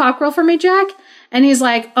you have the cockerel for me, Jack? And he's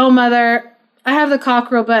like, oh, mother, I have the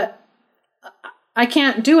cockerel, but I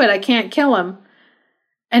can't do it. I can't kill him.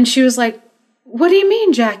 And she was like, what do you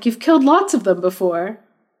mean, Jack? You've killed lots of them before.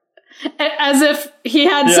 As if he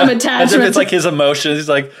had some attachment. As if it's like his emotions. He's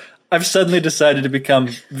like, I've suddenly decided to become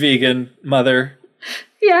vegan, mother.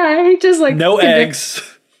 Yeah, he just no eggs,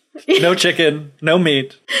 no chicken, no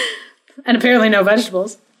meat. And apparently no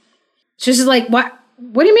vegetables. She's just like, what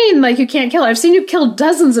do you mean, you can't kill it? I've seen you kill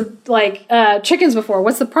dozens of, chickens before.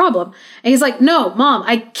 What's the problem? And he's like, no, Mom,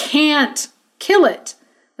 I can't kill it.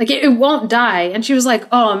 It won't die. And she was like,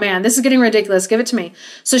 oh, man, this is getting ridiculous. Give it to me.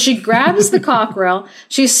 So she grabs the cockerel.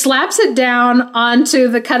 She slaps it down onto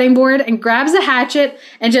the cutting board and grabs a hatchet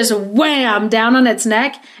and just wham down on its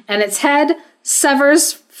neck. And its head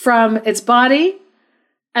severs from its body.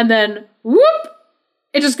 And then, whoop,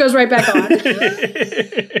 it just goes right back on.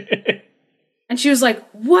 And she was like,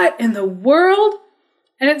 what in the world?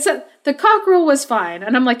 And it said, the cockerel was fine.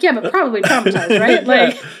 And I'm like, yeah, but probably traumatized, right?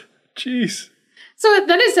 Like, jeez. So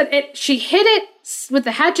then it said she hit it with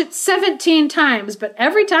the hatchet 17 times, but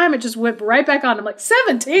every time it just whipped right back on. I'm like,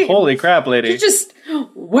 17? Holy crap, lady. She just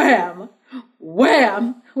wham,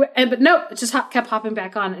 wham. But no, it just kept hopping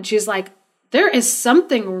back on. And she's like, there is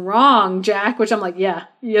something wrong, Jack. Which I'm like, yeah,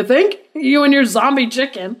 you think? You and your zombie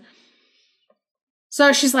chicken.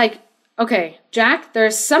 So she's like, okay, Jack,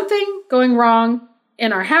 there's something going wrong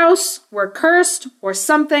in our house. We're cursed or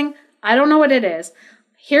something. I don't know what it is.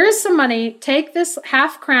 Here's some money. Take this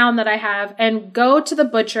half crown that I have and go to the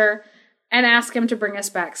butcher and ask him to bring us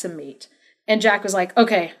back some meat. And Jack was like,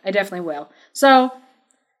 okay, I definitely will. So,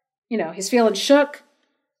 he's feeling shook,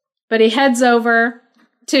 but he heads over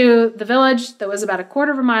to the village that was about a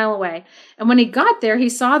quarter of a mile away. And when he got there, he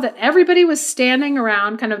saw that everybody was standing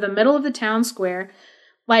around kind of the middle of the town square,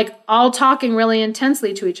 like all talking really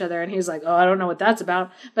intensely to each other. And he's like, oh, I don't know what that's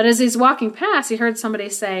about. But as he's walking past, he heard somebody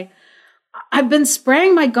say, I've been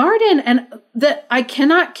spraying my garden and that I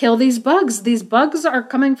cannot kill these bugs. These bugs are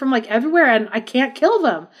coming from like everywhere and I can't kill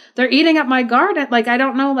them. They're eating up my garden. Like, I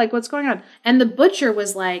don't know, like what's going on. And the butcher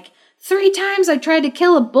was like, 3 times I tried to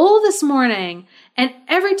kill a bull this morning. And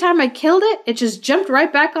every time I killed it, it just jumped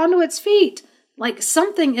right back onto its feet. Like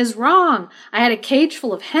something is wrong. I had a cage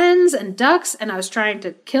full of hens and ducks and I was trying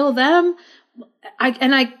to kill them. I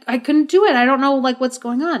couldn't do it. I don't know like what's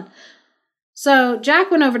going on. So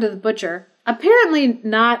Jack went over to the butcher, apparently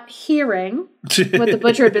not hearing what the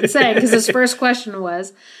butcher had been saying, because his first question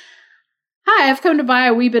was, hi, I've come to buy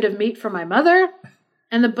a wee bit of meat for my mother.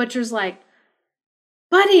 And the butcher's like,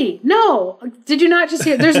 buddy, no, did you not just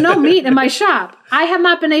hear? There's no meat in my shop. I have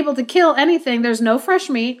not been able to kill anything. There's no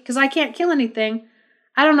fresh meat because I can't kill anything.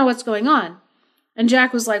 I don't know what's going on. And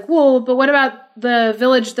Jack was like, whoa, but what about the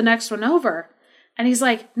village the next one over? And he's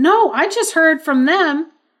like, no, I just heard from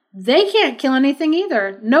them. They can't kill anything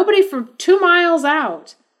either. Nobody from 2 miles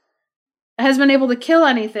out has been able to kill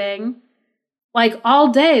anything like all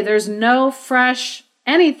day. There's no fresh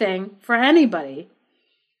anything for anybody.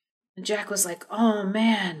 And Jack was like, oh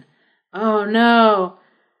man, oh no.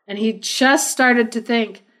 And he just started to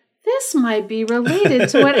think, this might be related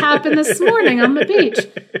to what happened this morning on the beach.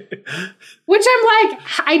 Which I'm like,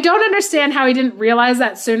 I don't understand how he didn't realize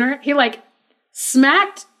that sooner. He like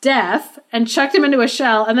smacked Death and chucked him into a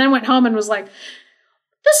shell and then went home and was like,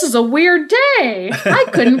 this is a weird day. I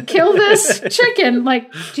couldn't kill this chicken.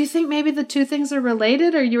 Like, do you think maybe the two things are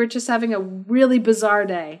related or you were just having a really bizarre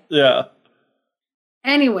day? Yeah.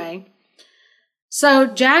 Anyway, so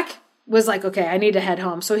Jack was like, okay, I need to head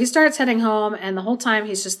home. So he starts heading home and the whole time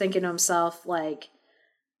he's just thinking to himself, like,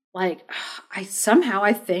 I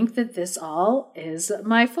think that this all is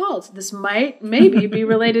my fault. This might maybe be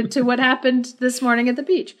related to what happened this morning at the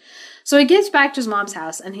beach. So he gets back to his mom's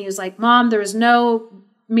house and he was like, Mom, there was no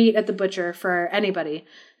meat at the butcher for anybody.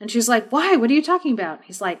 And she's like, why? What are you talking about?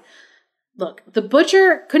 He's like, look, the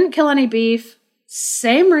butcher couldn't kill any beef.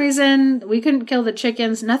 Same reason we couldn't kill the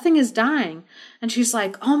chickens. Nothing is dying. And she's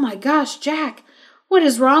like, oh my gosh, Jack, what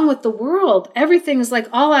is wrong with the world? Everything is like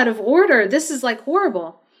all out of order. This is like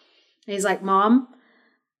horrible. And he's like, Mom,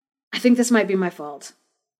 I think this might be my fault.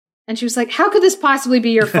 And she was like, how could this possibly be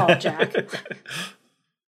your fault, Jack?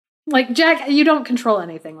 Like, Jack, you don't control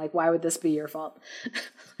anything. Like, why would this be your fault?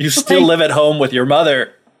 You still live at home with your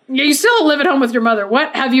mother. Yeah, you still live at home with your mother.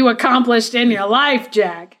 What have you accomplished in your life,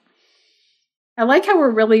 Jack? I like how we're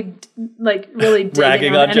really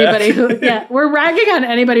ragging on anybody Jack. We're ragging on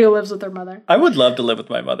anybody who lives with their mother. I would love to live with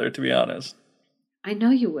my mother, to be honest. I know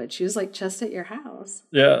you would. She was like just at your house.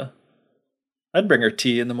 Yeah. I'd bring her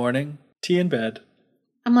tea in the morning. Tea in bed.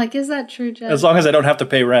 I'm like, is that true, Jeff? As long as I don't have to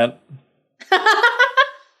pay rent.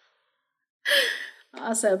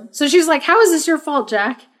 Awesome. So she's like, how is this your fault,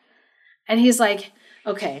 Jack? And he's like,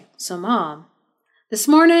 okay, so Mom, this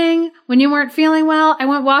morning when you weren't feeling well, I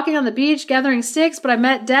went walking on the beach gathering sticks, but I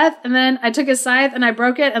met Death and then I took his scythe and I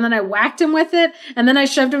broke it and then I whacked him with it and then I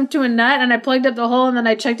shoved him to a nut and I plugged up the hole and then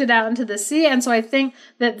I chucked it out into the sea. And so I think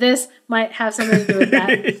that this might have something to do with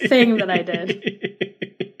that thing that I did.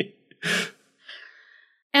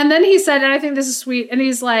 And then he said, and I think this is sweet, and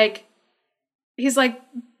he's like,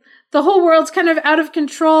 the whole world's kind of out of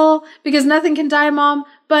control because nothing can die, Mom,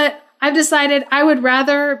 but I've decided I would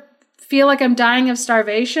rather feel like I'm dying of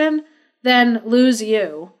starvation than lose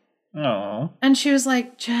you. Aww. And she was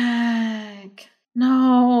like, Jack,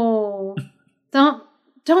 no.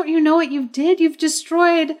 Don't you know what you did? You've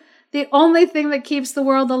destroyed the only thing that keeps the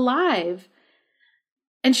world alive.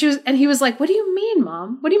 And he was like, what do you mean,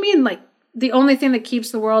 Mom? What do you mean, like, the only thing that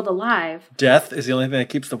keeps the world alive? Death is the only thing that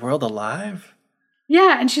keeps the world alive?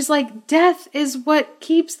 Yeah, and she's like, death is what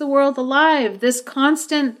keeps the world alive. This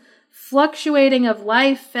constant fluctuating of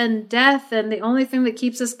life and death, and the only thing that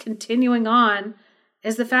keeps us continuing on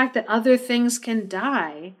is the fact that other things can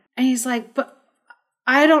die. And he's like, but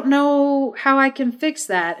I don't know how I can fix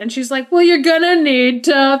that. And she's like, well, you're gonna need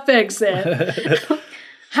to fix it.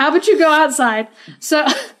 How about you go outside? So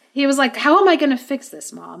he was like, how am I gonna fix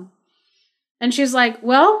this, Mom? And she's like,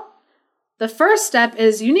 well, the first step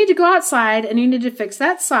is you need to go outside and you need to fix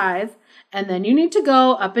that scythe. And then you need to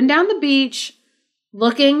go up and down the beach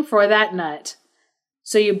looking for that nut.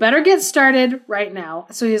 So you better get started right now.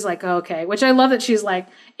 So he's like, okay. Which I love that she's like,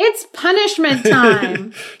 it's punishment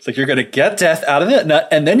time. It's like, you're going to get death out of that nut,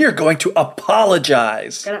 and then you're going to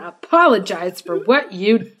apologize. Going to apologize for what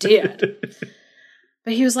you did.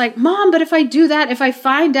 But he was like, Mom, but if I do that, if I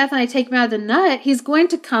find death and I take him out of the nut, he's going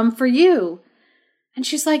to come for you. And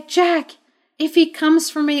she's like, Jack, if he comes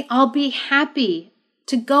for me, I'll be happy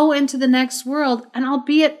to go into the next world, and I'll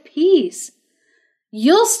be at peace.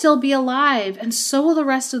 You'll still be alive, and so will the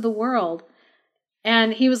rest of the world.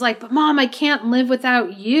 And he was like, but Mom, I can't live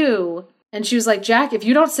without you. And she was like, Jack, if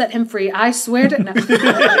you don't set him free, I swear to... No.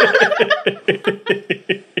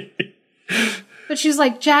 But she's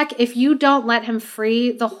like, Jack, if you don't let him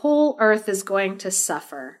free, the whole earth is going to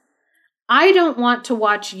suffer. I don't want to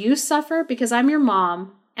watch you suffer because I'm your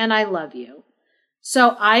mom, and I love you.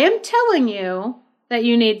 So I am telling you that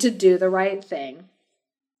you need to do the right thing.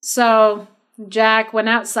 So... Jack went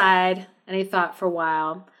outside and he thought for a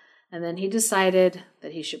while, and then he decided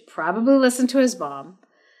that he should probably listen to his mom.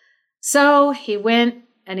 So he went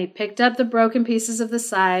and he picked up the broken pieces of the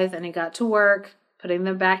scythe and he got to work putting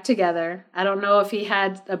them back together. I don't know if he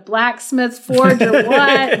had a blacksmith forge or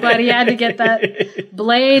what, but he had to get that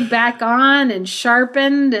blade back on and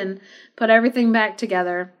sharpened and put everything back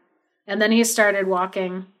together. And then he started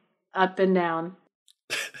walking up and down.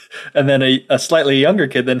 And then a slightly younger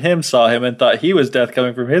kid than him saw him and thought he was death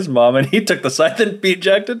coming from his mom, and he took the scythe and beat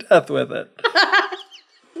Jack to death with it.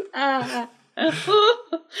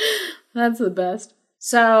 That's the best.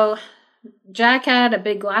 So Jack had a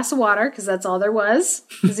big glass of water because that's all there was,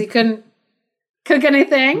 because he couldn't cook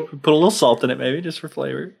anything. Put a little salt in it maybe, just for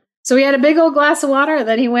flavor. So he had a big old glass of water, and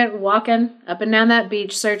then he went walking up and down that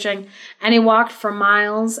beach searching, and he walked for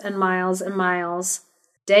miles and miles and miles,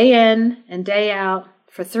 day in and day out,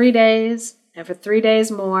 for 3 days and for 3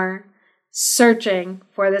 days more, searching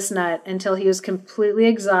for this nut until he was completely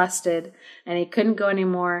exhausted and he couldn't go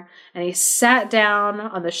anymore. And he sat down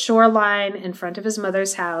on the shoreline in front of his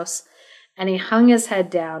mother's house and he hung his head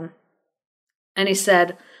down and he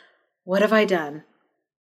said, what have I done?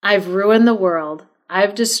 I've ruined the world.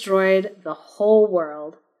 I've destroyed the whole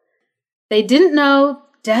world. They didn't know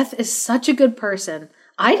Death is such a good person.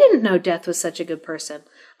 I didn't know Death was such a good person.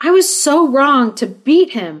 I was so wrong to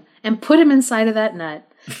beat him and put him inside of that nut.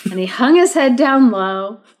 And he hung his head down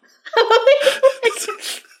low.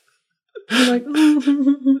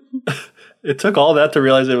 It took all that to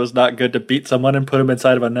realize it was not good to beat someone and put him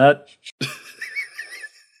inside of a nut.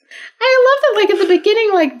 I love that, like, at the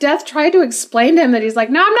beginning, like, Death tried to explain to him that he's like,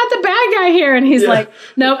 no, I'm not the bad guy here. And he's like,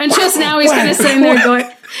 no. And just now he's kind of sitting there going,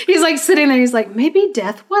 he's like sitting there. He's like, maybe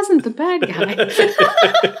Death wasn't the bad guy.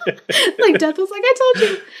 Like, Death was like, I told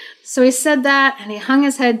you. So he said that and he hung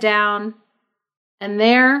his head down. And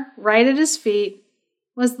there, right at his feet,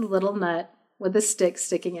 was the little nut with a stick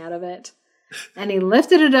sticking out of it. And he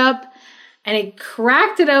lifted it up and he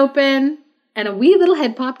cracked it open and a wee little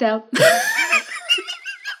head popped out.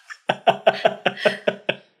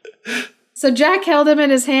 So Jack held him in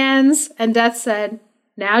his hands and Death said,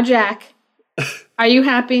 now, Jack, are you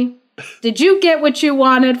happy? Did you get what you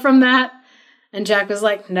wanted from that? And Jack was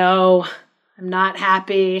like, no, I'm not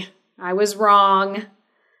happy. I was wrong.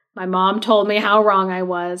 My mom told me how wrong I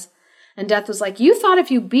was. And Death was like, you thought if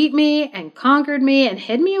you beat me and conquered me and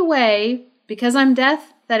hid me away because I'm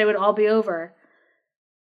Death, that it would all be over.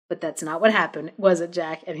 But that's not what happened, was it,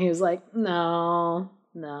 Jack? And he was like, no,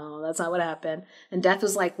 that's not what happened. And Death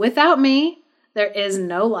was like, without me, there is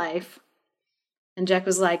no life. And Jack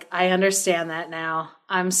was like, I understand that now.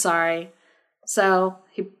 I'm sorry. So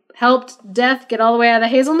he helped Death get all the way out of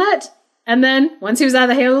the hazelnut. And then once he was out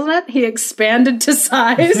of the hazelnut, he expanded to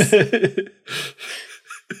size.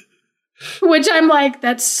 Which I'm like,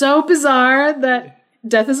 that's so bizarre that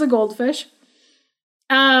Death is a goldfish.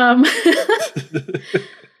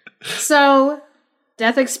 So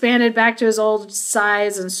Death expanded back to his old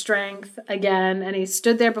size and strength again, and he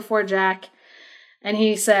stood there before Jack, and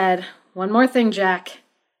he said, one more thing, Jack.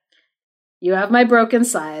 You have my broken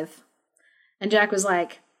scythe. And Jack was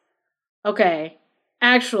like, okay,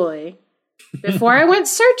 actually, Before I went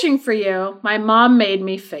searching for you, my mom made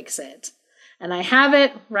me fix it. And I have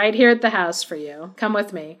it right here at the house for you. Come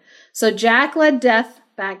with me. So Jack led Death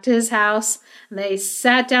back to his house, and they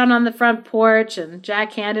sat down on the front porch, and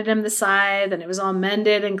Jack handed him the scythe, and it was all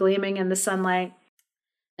mended and gleaming in the sunlight.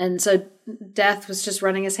 And so Death was just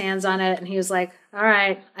running his hands on it, and he was like, all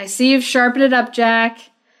right, I see you've sharpened it up, Jack.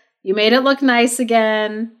 You made it look nice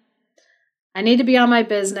again. I need to be on my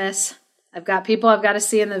business. I've got people I've got to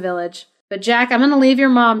see in the village. But Jack, I'm going to leave your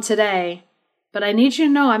mom today, but I need you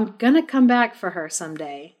to know I'm going to come back for her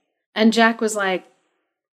someday. And Jack was like,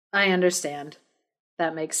 I understand.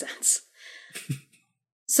 That makes sense.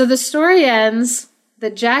 So the story ends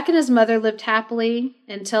that Jack and his mother lived happily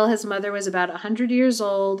until his mother was about 100 years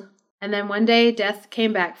old. And then one day Death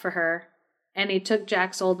came back for her, and he took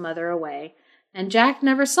Jack's old mother away. And Jack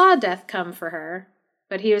never saw Death come for her,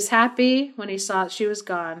 but he was happy when he saw she was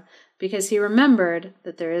gone, because he remembered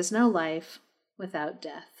that there is no life without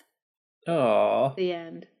death. Aww. The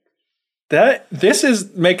end. This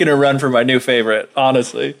is making a run for my new favorite,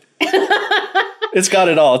 honestly. It's got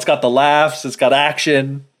it all. It's got the laughs. It's got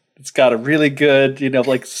action. It's got a really good,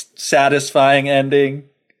 satisfying ending.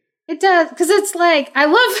 It does, because it's like, I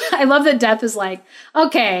love that Death is like,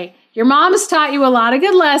 okay, your mom has taught you a lot of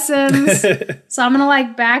good lessons, so I'm going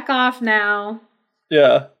to back off now.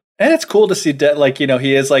 Yeah. And it's cool to see Death,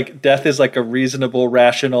 he is Death is a reasonable,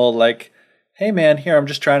 rational, hey man, here, I'm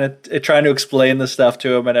just trying to explain the stuff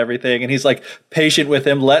to him and everything. And he's patient with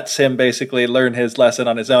him, lets him basically learn his lesson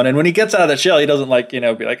on his own. And when he gets out of the shell, he doesn't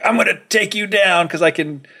be like, I'm going to take you down because I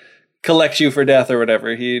can collect you for death or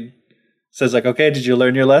whatever. He says okay, did you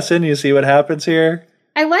learn your lesson? You see what happens here?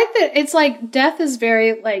 I like that it's Death is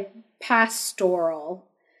very pastoral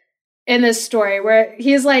in this story, where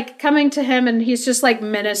he's coming to him and he's just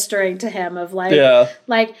ministering to him of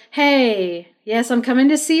hey, yes, I'm coming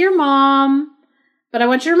to see your mom, but I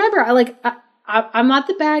want you to remember, I'm not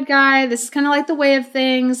the bad guy. This is kind of the way of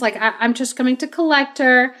things. I'm just coming to collect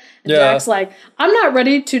her. And Jack's I'm not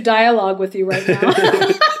ready to dialogue with you right now.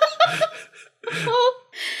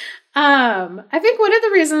 I think one of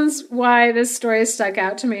the reasons why this story stuck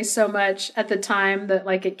out to me so much at the time that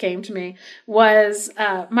it came to me was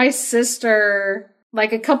my sister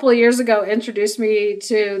a couple of years ago introduced me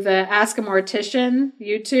to the Ask a Mortician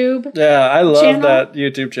YouTube. Yeah, I love that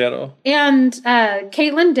YouTube channel. And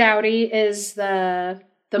Caitlin Dowdy is the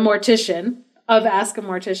mortician of Ask a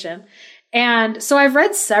Mortician. And so I've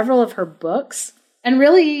read several of her books and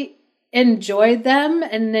really enjoyed them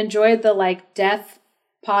and enjoyed the death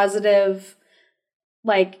positive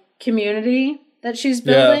community that she's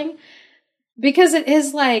building, because it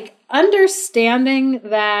is understanding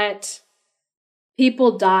that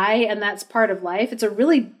people die and that's part of life. It's a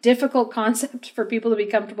really difficult concept for people to be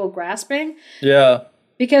comfortable grasping. Yeah.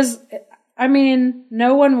 Because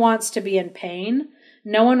no one wants to be in pain.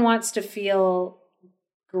 No one wants to feel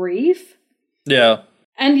grief. Yeah.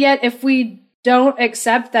 And yet if we don't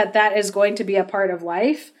accept that that is going to be a part of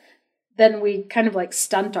life, then we kind of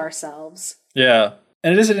stunt ourselves. Yeah.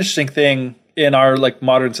 And it is an interesting thing in our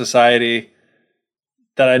modern society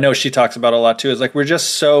that I know she talks about a lot too, is we're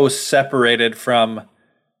just so separated from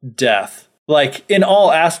death. In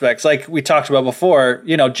all aspects, we talked about before,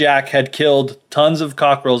 Jack had killed tons of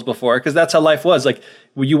cockerels before because that's how life was.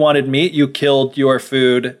 You wanted meat, you killed your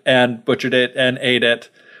food and butchered it and ate it.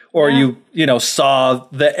 Or you saw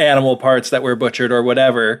the animal parts that were butchered or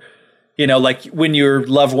whatever. When your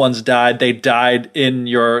loved ones died, they died in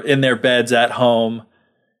their beds at home.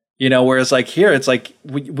 Whereas here, it's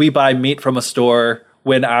we buy meat from a store.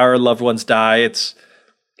 When our loved ones die, it's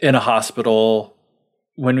in a hospital.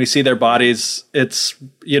 When we see their bodies, it's,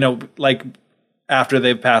 after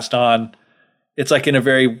they've passed on, it's in a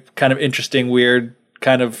very kind of interesting, weird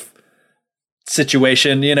kind of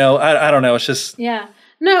situation, I don't know. It's just. Yeah.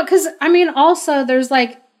 No, because also there's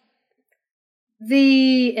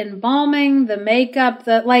the embalming, the makeup,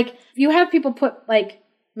 you have people put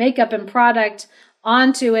makeup and product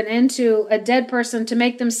onto and into a dead person to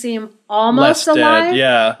make them seem almost less alive. Dead,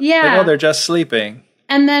 yeah. Yeah. They're just sleeping.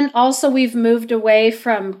 And then also we've moved away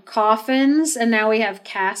from coffins and now we have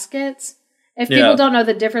caskets. If people don't know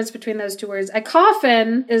the difference between those two words, a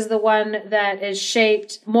coffin is the one that is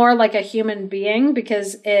shaped more like a human being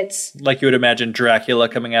because it's... you would imagine Dracula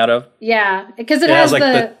coming out of. Yeah, because it has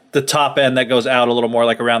the top end that goes out a little more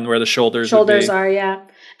around where the shoulders are, yeah.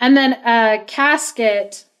 And then a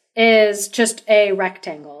casket is just a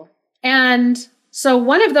rectangle. And so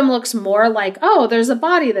one of them looks more oh, there's a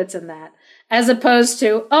body that's in that, as opposed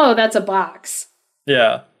to, oh, that's a box.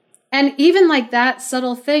 Yeah. And even that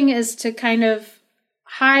subtle thing is to kind of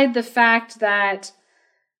hide the fact that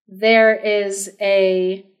there is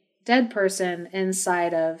a dead person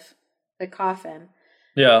inside of the coffin.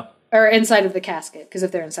 Yeah. Or inside of the casket, because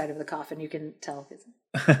if they're inside of the coffin, you can tell.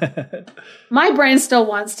 My brain still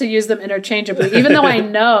wants to use them interchangeably, even though I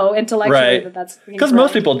know intellectually that that's because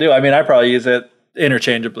most people do. I mean, I probably use it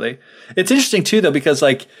interchangeably. It's interesting too, though, because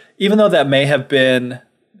like even though that may have been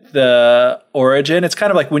the origin, it's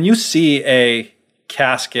kind of like when you see a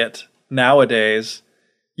casket nowadays,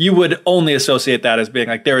 you would only associate that as being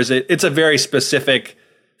like it's a very specific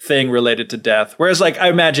thing related to death. Whereas like I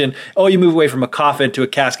imagine, you move away from a coffin to a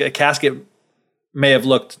casket. A casket may have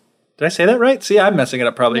looked. Did I say that right? See, I'm messing it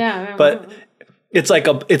up probably. Yeah, but it's like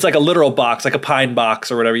a literal box, like a pine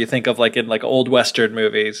box or whatever you think of, like in like old Western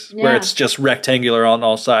movies, where it's just rectangular on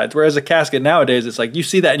all sides. Whereas a casket nowadays, it's like you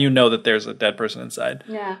see that and you know that there's a dead person inside.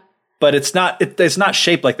 Yeah. But it's not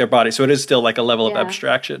shaped like their body, so it is still like a level of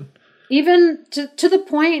abstraction. Even to the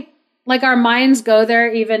point, like our minds go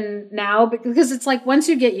there even now, because it's like once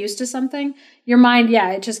you get used to something, your mind,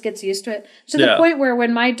 it just gets used to it. To the point where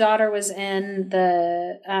when my daughter was in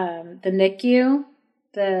the NICU,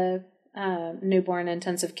 the newborn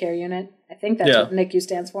intensive care unit, I think that's what NICU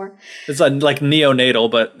stands for. It's like neonatal,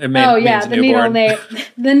 but it means newborn. The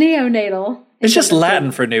neonatal. It's just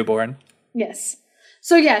Latin for newborn. Yes.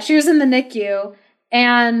 So she was in the NICU,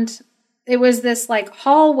 and it was this like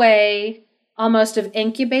hallway almost of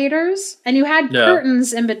incubators, and you had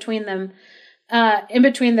curtains in between them, in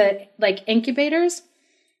between the like incubators.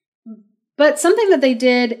 But something that they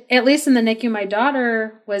did, at least in the NICU my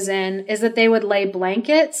daughter was in, is that they would lay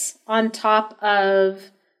blankets on top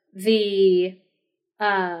of the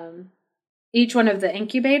each one of the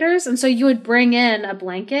incubators, and so you would bring in a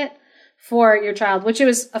blanket for your child, which it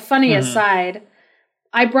was a funny aside.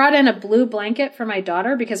 I brought in a blue blanket for my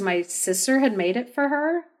daughter because my sister had made it for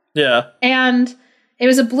her. Yeah. And it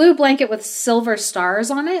was a blue blanket with silver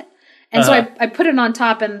stars on it. And so I put it on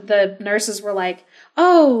top, and the nurses were like,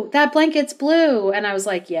 "Oh, that blanket's blue." And I was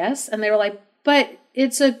like, "Yes." And they were like, "But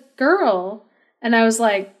it's a girl." And I was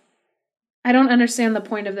like, "I don't understand the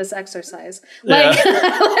point of this exercise." Like,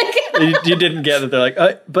 you didn't get it. They're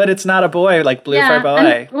like, but it's not a boy, like blue for a boy.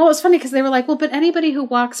 And, well, it was funny because they were like, "Well, but anybody who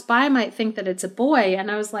walks by might think that it's a boy."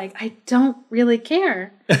 And I was like, "I don't really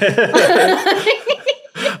care."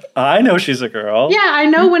 I know she's a girl. Yeah, I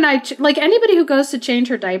know when like anybody who goes to change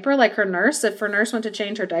her diaper, like her nurse, if her nurse went to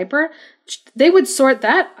change her diaper, they would sort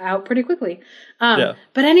that out pretty quickly. But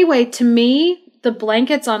anyway, to me, the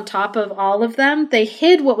blankets on top of all of them, they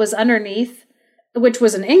hid what was underneath, which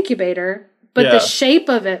was an incubator, but the shape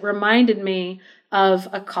of it reminded me of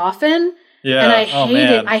a coffin. Yeah.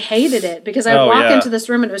 And I hated it because I would walk into this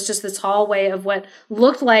room and it was just this hallway of what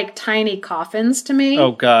looked like tiny coffins to me.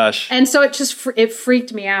 Oh gosh. And so it just it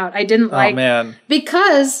freaked me out. I didn't like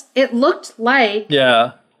because it looked like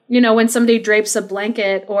when somebody drapes a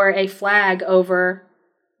blanket or a flag over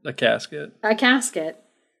a casket.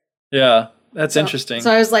 Yeah. That's interesting.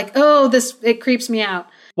 So I was like, it creeps me out.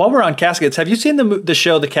 While we're on caskets, have you seen the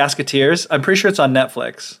show The Casketeers? I'm pretty sure it's on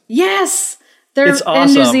Netflix. Yes. It's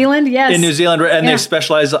awesome. In New Zealand, yes. In New Zealand, and they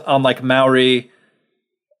specialize on like Maori,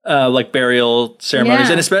 like burial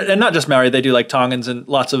ceremonies, and not just Maori. They do like Tongans and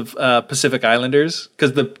lots of Pacific Islanders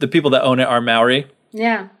because the people that own it are Maori.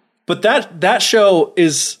 Yeah. But that show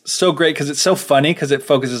is so great because it's so funny because it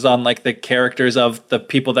focuses on like the characters of the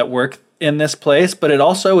people that work in this place, but it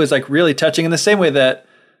also is like really touching in the same way that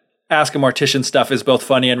Ask a Mortician stuff is both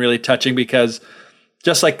funny and really touching because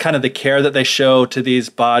just like kind of the care that they show to these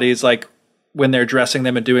bodies, like when they're dressing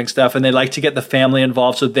them and doing stuff, and they like to get the family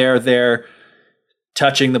involved. So they're there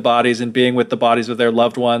touching the bodies and being with the bodies of their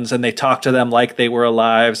loved ones. And they talk to them like they were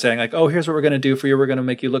alive, saying like, "Oh, here's what we're going to do for you. We're going to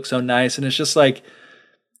make you look so nice." And it's just like,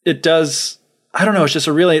 it does, I don't know. It's just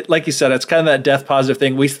a really, like you said, it's kind of that death positive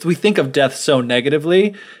thing. We think of death so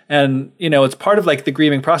negatively, and it's part of like the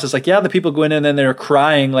grieving process. Like, the people go in and then they're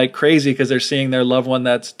crying like crazy because they're seeing their loved one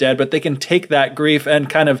that's dead, but they can take that grief and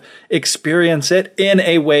kind of experience it in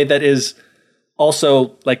a way that is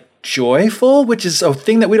also like joyful, which is a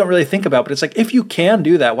thing that we don't really think about. But it's like, if you can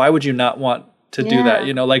do that, why would you not want to do that?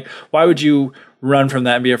 Like, why would you run from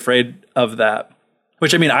that and be afraid of that?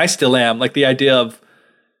 Which, I mean, I still am. Like the idea of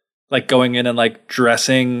like going in and like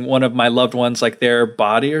dressing one of my loved ones, like their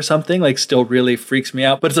body or something, like still really freaks me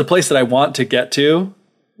out. But it's a place that I want to get to.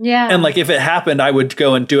 Yeah. And like, if it happened, I would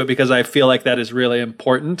go and do it because I feel like that is really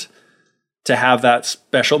important to have that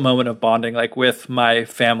special moment of bonding, like with my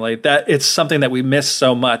family. That it's something that we miss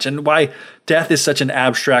so much, and why death is such an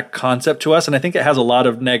abstract concept to us. And I think it has a lot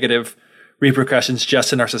of negative repercussions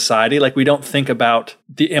just in our society. Like we don't think about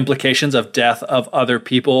the implications of death of other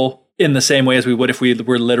people in the same way as we would if we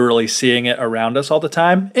were literally seeing it around us all the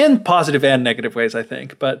time, in positive and negative ways, I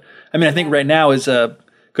think. But I mean, I think right now is a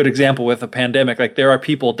good example with a pandemic. Like, there are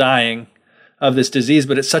people dying of this disease,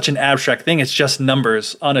 but it's such an abstract thing. It's just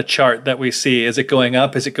numbers on a chart that we see. Is it going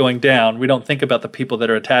up? Is it going down? We don't think about the people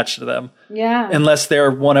that are attached to them. Yeah. Unless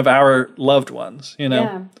they're one of our loved ones, you know?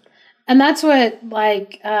 Yeah. And that's what,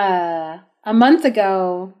 like, a month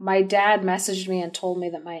ago, my dad messaged me and told me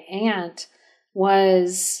that my aunt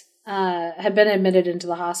had been admitted into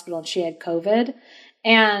the hospital and she had COVID.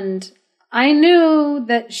 And I knew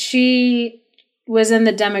that she was in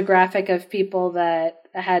the demographic of people that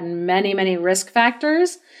had many, many risk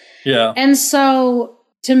factors. Yeah. And so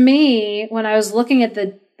to me, when I was looking at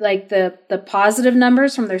the positive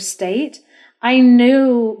numbers from their state, I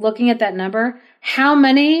knew, looking at that number, how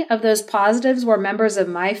many of those positives were members of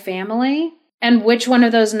my family and which one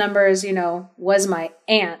of those numbers, you know, was my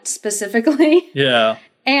aunt specifically. Yeah.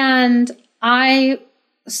 And I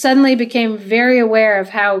suddenly became very aware of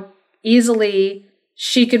how easily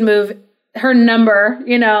she could move her number,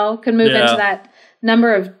 you know, could move into that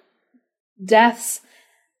number of deaths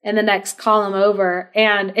in the next column over.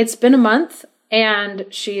 And it's been a month and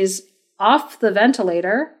she's off the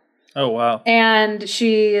ventilator. Oh, wow. And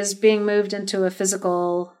she is being moved into a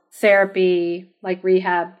physical therapy, like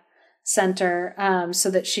rehab center, so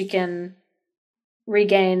that she can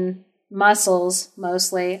regain muscles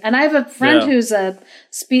mostly. And I have a friend who's a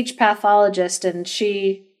speech pathologist, and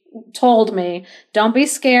she told me, don't be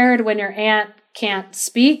scared when your aunt can't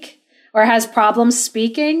speak or has problems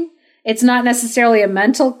speaking. It's not necessarily a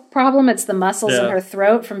mental problem. It's the muscles in her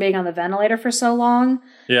throat from being on the ventilator for so long.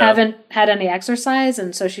 Haven't had any exercise.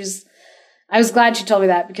 And so I was glad she told me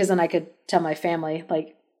that, because then I could tell my family,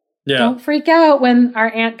 like, don't freak out when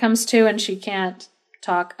our aunt comes to and she can't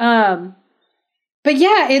talk. But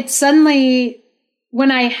yeah, it suddenly,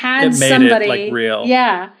 when I had somebody, it, like, real.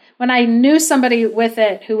 Yeah. When I knew somebody with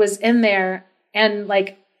it who was in there, and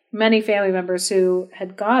like many family members who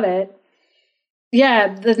had got it,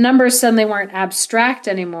 the numbers suddenly weren't abstract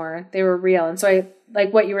anymore. They were real. And so I,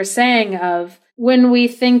 like what you were saying of, when we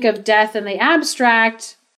think of death in the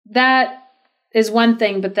abstract, that is one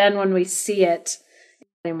thing. But then when we see it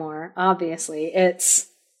anymore, obviously it's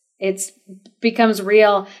becomes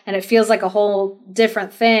real, and it feels like a whole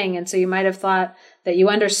different thing. And so you might have thought that you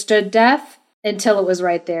understood death until it was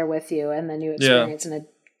right there with you, and then you experience in a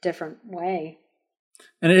different way.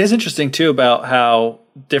 And it is interesting too about how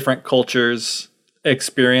different cultures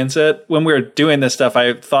experience it. When we were doing this stuff,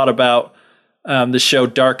 I thought about the show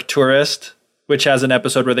Dark Tourist, which has an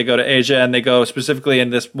episode where they go to Asia, and they go specifically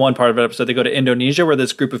in this one part of an episode, they go to Indonesia, where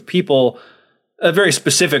this group of people, a very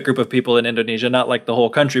specific group of people in Indonesia, not like the whole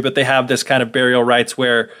country, but they have this kind of burial rites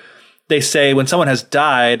where they say when someone has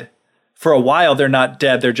died, for a while they're not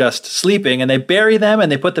dead, they're just sleeping, and they bury them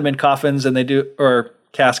and they put them in coffins, and they do, or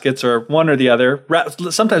caskets, or one or the other.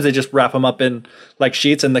 Sometimes they just wrap them up in like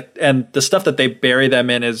sheets, and the stuff that they bury them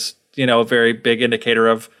in is, you know, a very big indicator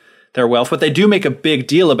of their wealth. But they do make a big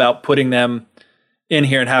deal about putting them in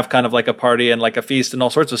here and have kind of like a party and like a feast and all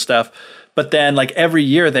sorts of stuff. But then like every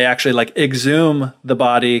year they actually like exhume the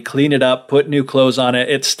body, clean it up, put new clothes on it.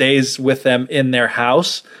 It stays with them in their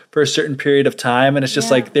house for a certain period of time. And it's just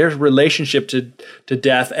like their relationship to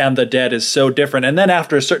death and the dead is so different. And then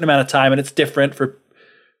after a certain amount of time, and it's different for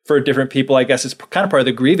different people, I guess it's kind of part of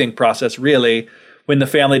the grieving process, really. When the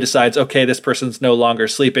family decides, okay, this person's no longer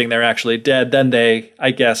sleeping, they're actually dead, then they,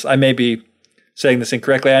 I guess, I may be saying this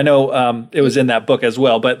incorrectly. I know it was in that book as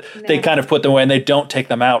well, but they kind of put them away and they don't take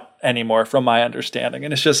them out anymore, from my understanding.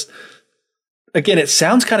 And it's just, again, it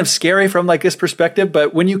sounds kind of scary from like this perspective,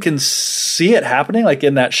 but when you can see it happening, like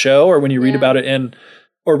in that show, or when you read about it in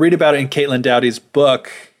Caitlin Dowdy's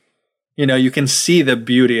book, you know, you can see the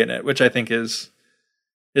beauty in it, which I think is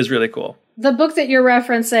really cool. The book that you're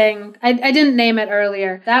referencing, I didn't name it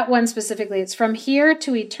earlier. That one specifically, it's From Here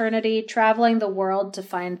to Eternity, Traveling the World to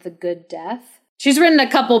Find the Good Death. She's written a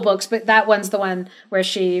couple books, but that one's the one where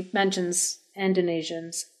she mentions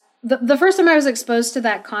Indonesians. The first time I was exposed to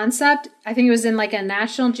that concept, I think it was in like a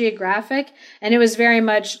National Geographic, and it was very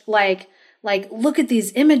much like look at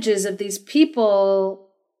these images of these people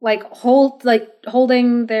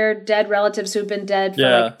holding their dead relatives who've been dead for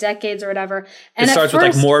like decades or whatever. And it starts with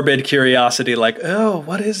like morbid curiosity, like, oh,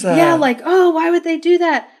 what is that? Yeah, like, oh, why would they do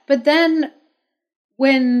that? But then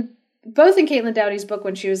when, both in Caitlin Dowdy's book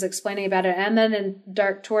when she was explaining about it, and then in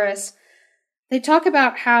Dark Tourist, they talk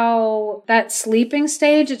about how that sleeping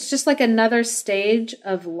stage, it's just like another stage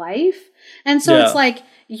of life. And so it's like,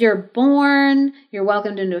 you're born, you're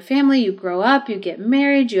welcomed into a family, you grow up, you get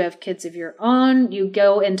married, you have kids of your own, you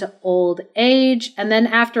go into old age. And then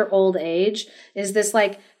after old age is this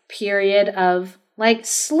like period of like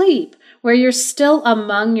sleep where you're still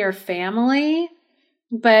among your family,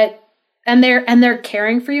 and they're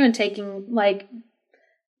caring for you and taking like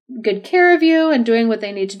good care of you and doing what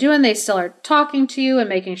they need to do. And they still are talking to you and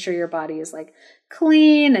making sure your body is like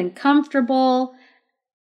clean and comfortable.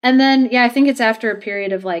 And then, I think it's after a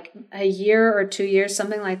period of like a year or 2 years,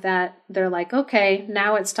 something like that. They're like, okay,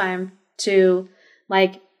 now it's time to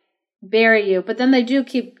like bury you. But then they do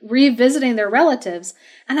keep revisiting their relatives.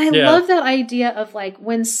 And I love that idea of like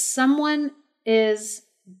when someone is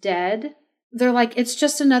dead, they're like, it's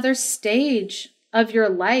just another stage of your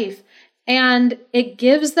life. And it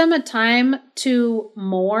gives them a time to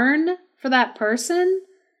mourn for that person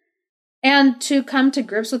and to come to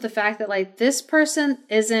grips with the fact that like this person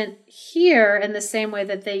isn't here in the same way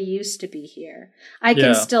that they used to be here. I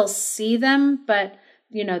can still see them, but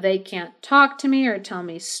they can't talk to me or tell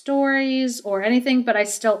me stories or anything, but I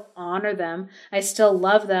still honor them. I still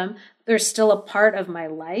love them. They're still a part of my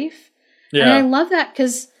life. Yeah. And I love that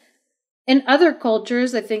because in other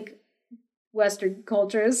cultures, I think Western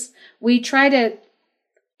cultures, we try to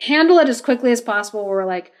handle it as quickly as possible. We're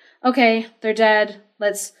like, okay, they're dead.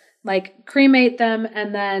 Let's like cremate them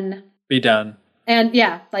and then be done. And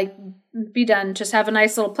be done. Just have a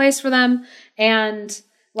nice little place for them and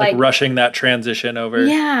like rushing that transition over.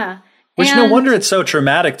 Yeah. Which no wonder it's so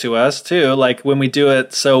traumatic to us too. Like when we do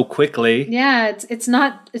it so quickly. Yeah, it's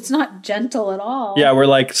not gentle at all. Yeah, we're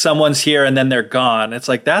like someone's here and then they're gone. It's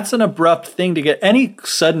like that's an abrupt thing to get. Any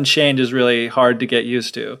sudden change is really hard to get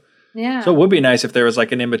used to. Yeah. So it would be nice if there was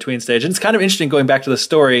like an in-between stage. And it's kind of interesting going back to the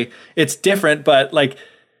story. It's different, but like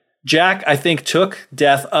Jack, I think, took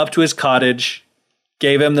Death up to his cottage,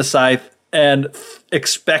 gave him the scythe, and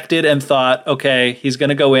expected and thought, okay, he's going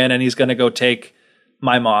to go in and he's going to go take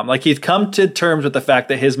my mom. Like he'd come to terms with the fact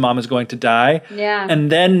that his mom is going to die. Yeah.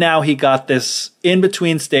 And then now he got this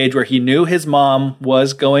in-between stage where he knew his mom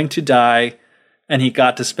was going to die and he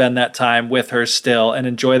got to spend that time with her still and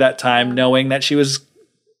enjoy that time knowing that she was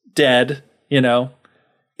dead, in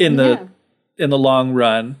the long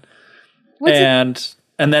run.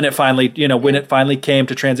 And then it finally, when it finally came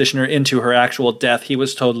to transition her into her actual death, he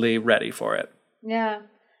was totally ready for it. Yeah.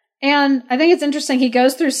 And I think it's interesting. He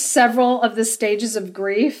goes through several of the stages of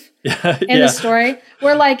grief in the story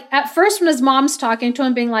where like at first when his mom's talking to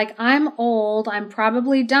him being like, I'm old, I'm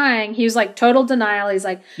probably dying. He was like total denial. He's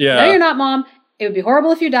like, no, you're not, Mom. It would be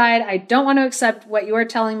horrible if you died. I don't want to accept what you are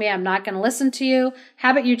telling me. I'm not going to listen to you. How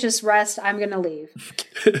about you just rest? I'm going to leave.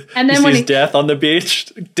 And then when death on the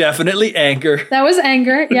beach, definitely anger. That was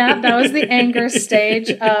anger. Yeah, that was the anger stage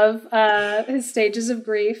of his stages of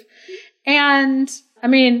grief. And I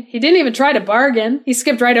mean, he didn't even try to bargain. He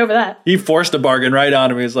skipped right over that. He forced a bargain right on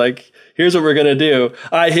him. He's like, here's what we're going to do.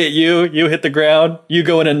 I hit you, you hit the ground, you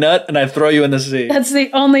go in a nut, and I throw you in the sea. That's the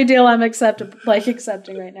only deal I'm accepting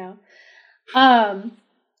right now.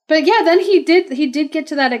 But yeah, then he did get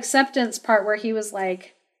to that acceptance part where he was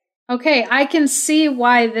like, okay, I can see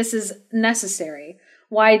why this is necessary,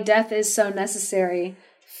 why death is so necessary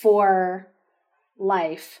for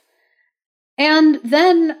life. And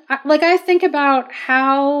then, like, I think about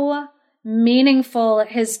how meaningful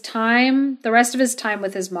the rest of his time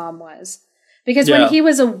with his mom was. Because when he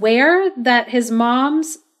was aware that his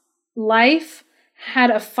mom's life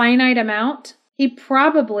had a finite amount, he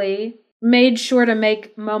probably made sure to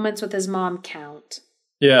make moments with his mom count.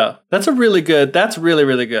 Yeah, that's really,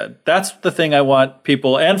 really good. That's the thing I want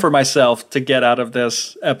people, and for myself, to get out of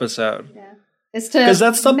this episode. Yeah, is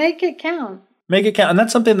to make it count. Make it count. And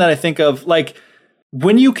that's something that I think of, like,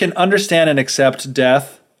 when you can understand and accept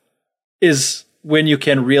death is when you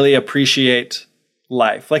can really appreciate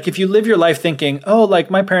life. Like, if you live your life thinking, oh, like,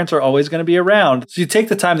 my parents are always going to be around. So you take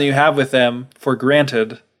the time that you have with them for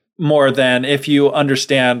granted more than if you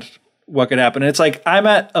understand what could happen. And it's like, I'm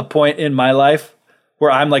at a point in my life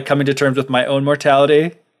where I'm like coming to terms with my own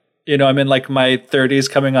mortality. I'm in like my 30s,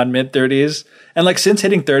 coming on mid 30s. And like since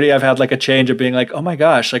hitting 30, I've had like a change of being like, oh my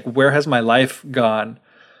gosh, like where has my life gone?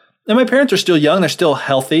 And my parents are still young. They're still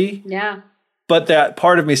healthy. Yeah. But that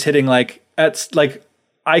part of me is hitting like,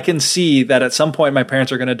 I can see that at some point my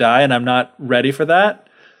parents are going to die and I'm not ready for that.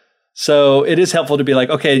 So it is helpful to be like,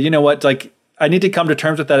 okay, you know what? Like I need to come to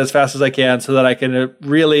terms with that as fast as I can so that I can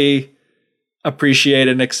really appreciate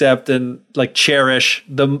and accept and like cherish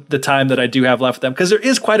the time that I do have left with them. Because there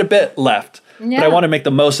is quite a bit left. Yeah. But I want to make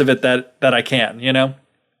the most of it that I can,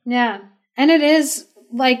 Yeah. And it is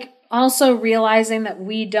like also realizing that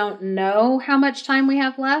we don't know how much time we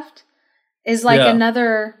have left. is like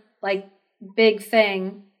another like big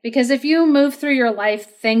thing. Because if you move through your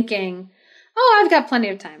life thinking, oh, I've got plenty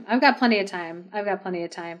of time. I've got plenty of time. I've got plenty of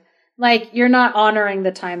time. Like, you're not honoring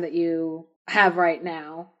the time that you have right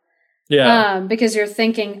now. Yeah. Because you're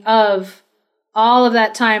thinking of all of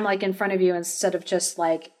that time, like, in front of you instead of just,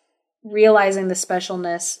 like, realizing the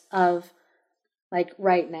specialness of, like,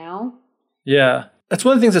 right now. Yeah. That's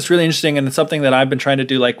one of the things that's really interesting, and it's something that I've been trying to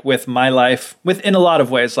do, like, with my life, in a lot of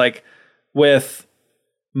ways, like, with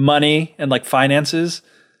money and, like, finances.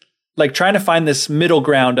 Like, trying to find this middle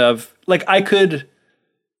ground of, like, I could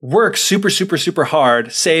work super, super, super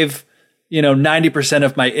hard, save, 90%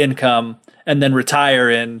 of my income, and then retire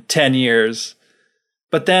in 10 years.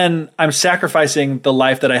 But then I'm sacrificing the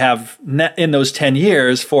life that I have in those 10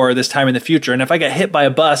 years for this time in the future. And if I get hit by a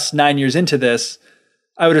bus 9 years into this,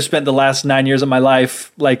 I would have spent the last 9 years of my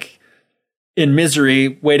life, like, in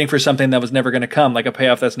misery, waiting for something that was never going to come, like a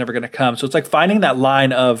payoff that's never going to come. So it's like finding that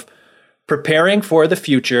line of preparing for the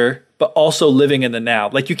future, but also living in the now.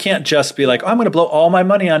 Like, you can't just be like, oh, I'm going to blow all my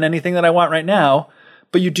money on anything that I want right now.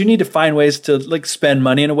 But you do need to find ways to, like, spend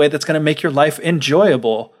money in a way that's going to make your life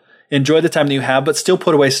enjoyable. Enjoy the time that you have, but still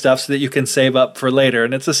put away stuff so that you can save up for later.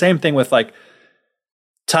 And it's the same thing with, like,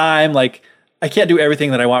 time. Like, I can't do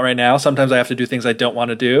everything that I want right now. Sometimes I have to do things I don't want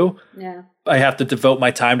to do. Yeah. I have to devote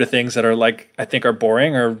my time to things that are, like, I think are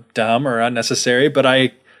boring or dumb or unnecessary. But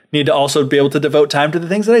I need to also be able to devote time to the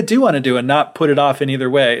things that I do want to do and not put it off in either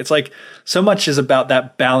way. It's like so much is about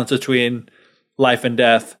that balance between life and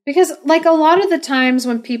death. Because, like, a lot of the times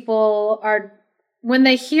when when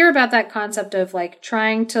they hear about that concept of, like,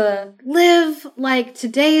 trying to live like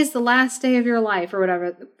today is the last day of your life or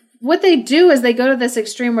whatever, what they do is they go to this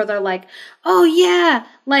extreme where they're like, oh yeah,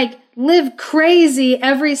 like, live crazy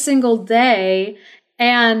every single day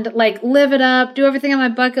and, like, live it up, do everything on my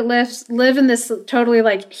bucket list, live in this totally,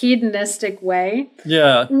 like, hedonistic way.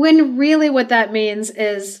 Yeah. When really what that means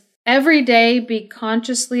is every day be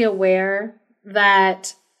consciously aware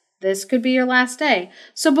that this could be your last day.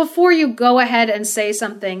 So before you go ahead and say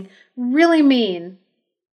something really mean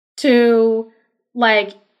to,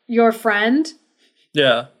 like, your friend,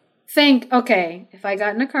 think, okay, if I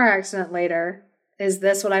got in a car accident later, is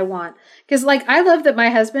this what I want? Because, like, I love that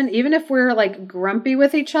my husband, even if we're, like, grumpy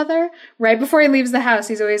with each other, right before he leaves the house,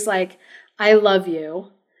 he's always like, I love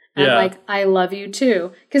you. And I'm like, I love you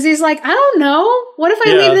too. Because he's like, I don't know. What if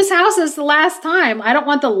I leave this house as the last time? I don't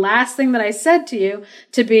want the last thing that I said to you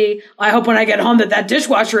to be, I hope when I get home that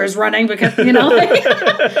dishwasher is running because, like,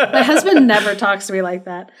 my husband never talks to me like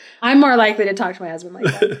that. I'm more likely to talk to my husband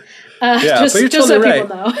like that. Just so totally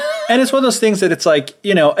people know. And it's one of those things that it's like,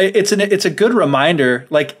 it's a good reminder,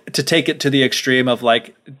 like, to take it to the extreme of,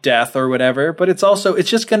 like, death or whatever. But it's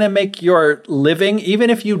just going to make your living, even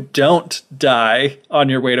if you don't die on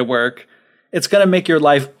your way to work, it's going to make your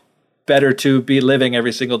life better to be living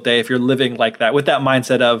every single day if you're living like that, with that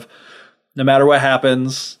mindset of no matter what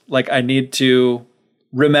happens, like, I need to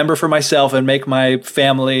remember for myself and make my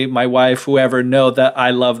family, my wife, whoever, know that I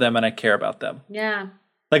love them and I care about them. Yeah.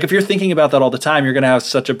 Like, if you're thinking about that all the time, you're going to have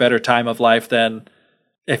such a better time of life than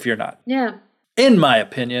if you're not. Yeah. In my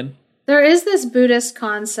opinion. There is this Buddhist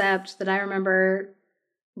concept that I remember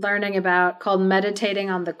learning about called meditating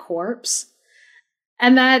on the corpse.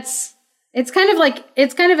 And it's kind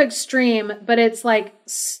of extreme, but it's like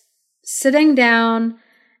sitting down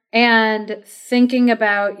and thinking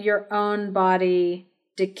about your own body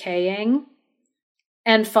decaying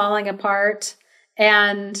and falling apart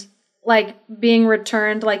and, like, being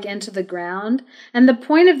returned, like, into the ground. And the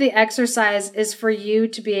point of the exercise is for you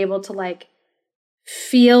to be able to, like,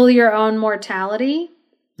 feel your own mortality.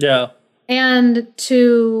 Yeah. And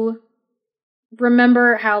to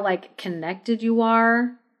remember how, like, connected you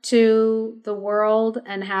are to the world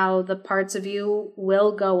and how the parts of you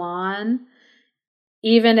will go on,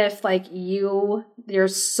 even if, like, your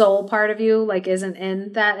soul part of you, like, isn't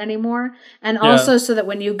in that anymore. And also so that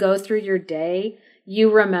when you go through your day, you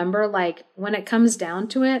remember, like, when it comes down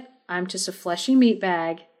to it, I'm just a fleshy meat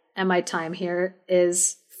bag and my time here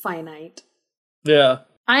is finite. Yeah.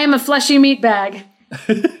 I am a fleshy meat bag.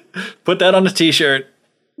 Put that on a t-shirt.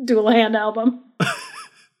 Dual hand album.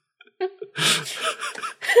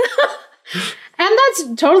 And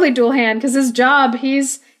that's totally dual hand because his job,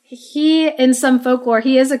 he in some folklore,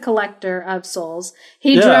 he is a collector of souls.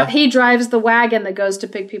 He drives the wagon that goes to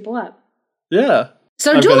pick people up. Yeah.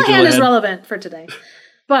 So dual hand is relevant for today.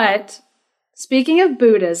 But speaking of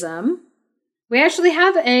Buddhism, we actually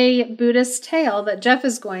have a Buddhist tale that Geoff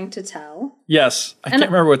is going to tell. Yes. I can't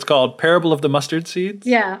remember what it's called. Parable of the Mustard Seeds?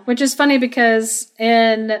 Yeah, which is funny because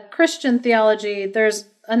in Christian theology, there's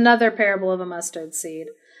another parable of a mustard seed.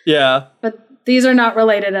 Yeah. But these are not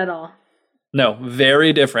related at all. No,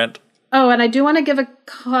 very different. Oh, and I do want to give a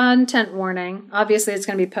content warning. Obviously, it's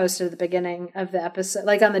going to be posted at the beginning of the episode,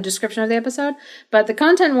 like on the description of the episode. But the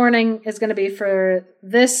content warning is going to be for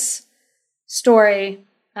this story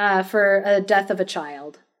for a death of a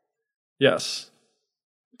child. Yes.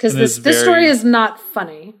 Because this story is not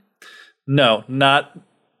funny. No, not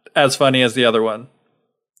as funny as the other one.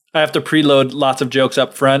 I have to preload lots of jokes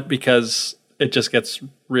up front because it just gets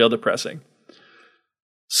real depressing.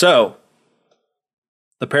 So,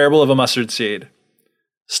 the Parable of a Mustard Seed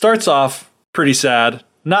starts off pretty sad.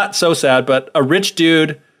 Not so sad, but a rich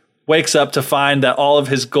dude wakes up to find that all of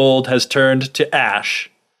his gold has turned to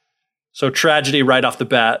ash. So tragedy right off the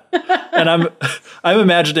bat. And I'm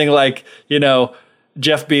imagining, like, you know,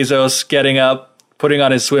 Jeff Bezos getting up, putting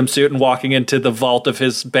on his swimsuit and walking into the vault of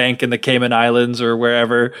his bank in the Cayman Islands or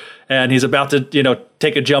wherever. And he's about to, you know,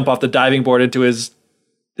 take a jump off the diving board into his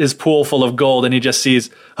pool full of gold, and he just sees,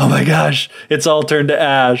 oh my gosh, it's all turned to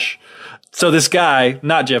ash. So this guy,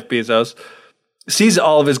 not Jeff Bezos, sees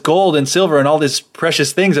all of his gold and silver and all these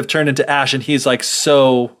precious things have turned into ash, and he's like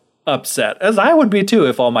so upset, as I would be too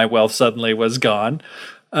if all my wealth suddenly was gone.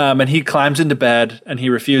 And he climbs into bed, and he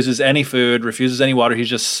refuses any food, refuses any water. He's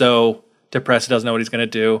just so depressed, doesn't know what he's going to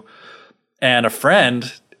do. And a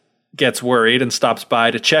friend gets worried and stops by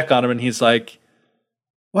to check on him, and he's like,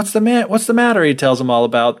 What's the matter? He tells him all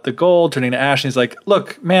about the gold turning to ash. And he's like,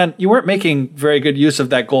 look, man, you weren't making very good use of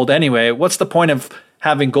that gold anyway. What's the point of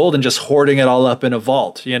having gold and just hoarding it all up in a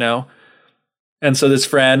vault, you know? And so this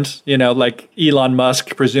friend, you know, like Elon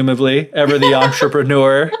Musk, presumably, ever the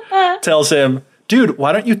entrepreneur, tells him, dude,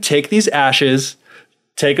 why don't you take these ashes,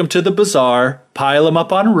 take them to the bazaar, pile them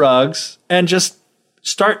up on rugs, and just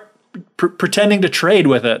start pretending to trade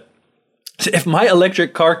with it. If my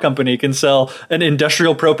electric car company can sell an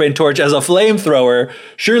industrial propane torch as a flamethrower,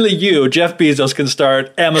 surely you, Jeff Bezos, can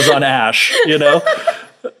start Amazon Ash, you know?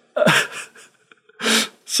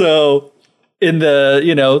 So in the,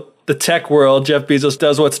 you know, the tech world, Jeff Bezos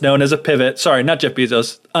does what's known as a pivot. Sorry, not Jeff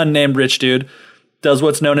Bezos, unnamed rich dude, does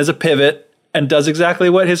what's known as a pivot and does exactly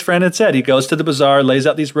what his friend had said. He goes to the bazaar, lays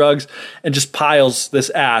out these rugs, and just piles this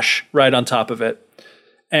ash right on top of it.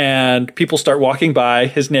 And people start walking by,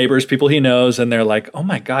 his neighbors, people he knows, and they're like, oh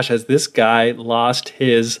my gosh, has this guy lost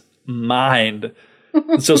his mind?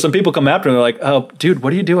 And so some people come after him, they're like, oh, dude,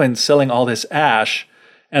 what are you doing selling all this ash?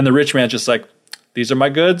 And the rich man's just like, these are my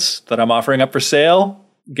goods that I'm offering up for sale.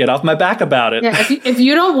 Get off my back about it. Yeah, if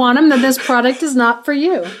you don't want them, then this product is not for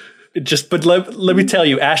you. But let me tell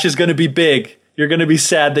you, ash is going to be big. You're going to be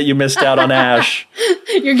sad that you missed out on ash.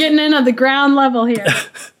 You're getting in on the ground level here.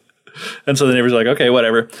 And so the neighbor's like, okay,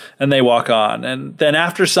 whatever. And they walk on. And then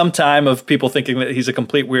after some time of people thinking that he's a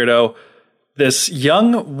complete weirdo, this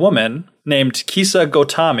young woman named Kisa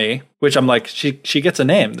Gotami, which I'm like, she gets a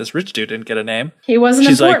name. This rich dude didn't get a name. He wasn't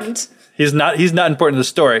important. Like, he's not important to the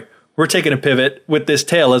story. We're taking a pivot with this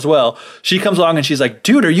tale as well. She comes along and she's like,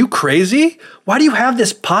 dude, are you crazy? Why do you have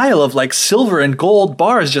this pile of like silver and gold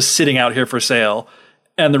bars just sitting out here for sale?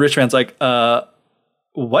 And the rich man's like,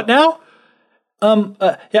 what now?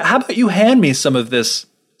 Yeah, how about you hand me some of this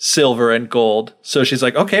silver and gold? So she's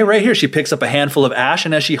like, okay, right here. She picks up a handful of ash,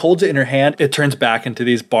 and as she holds it in her hand, it turns back into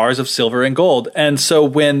these bars of silver and gold. And so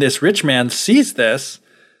when this rich man sees this,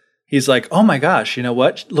 he's like, oh my gosh, you know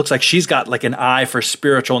what? Looks like she's got like an eye for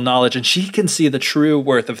spiritual knowledge, and she can see the true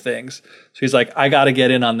worth of things. So he's like, I got to get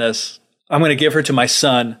in on this. I'm going to give her to my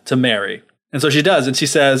son to marry. And so she does. And she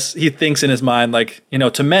says, he thinks in his mind, like, you know,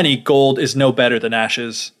 to many, gold is no better than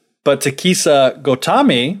ashes. But to Kisa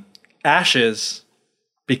Gotami, ashes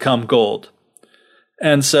become gold.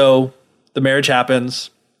 And so the marriage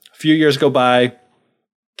happens. A few years go by.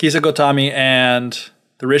 Kisa Gotami and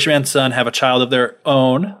the rich man's son have a child of their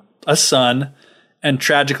own, a son, and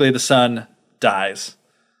tragically the son dies.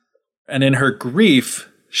 And in her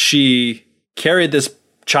grief, she carried this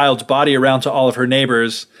child's body around to all of her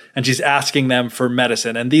neighbors, and she's asking them for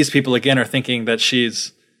medicine. And these people, again, are thinking that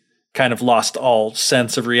she's kind of lost all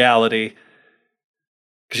sense of reality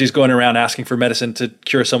because she's going around asking for medicine to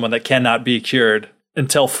cure someone that cannot be cured,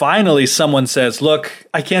 until finally someone says, look,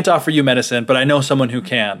 I can't offer you medicine, but I know someone who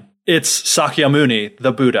can. It's Sakyamuni,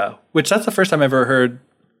 the Buddha, which that's the first time I've ever heard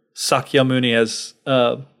Sakyamuni as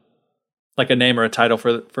like a name or a title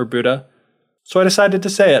for Buddha. So I decided to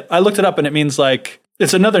say it. I looked it up and it means like,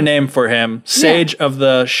 it's another name for him, sage of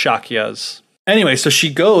the Shakyas. Anyway, so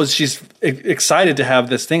she goes, she's excited to have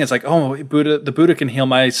this thing. It's like, oh, the Buddha can heal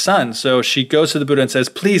my son. So she goes to the Buddha and says,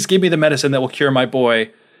 please give me the medicine that will cure my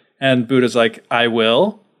boy. And Buddha's like, I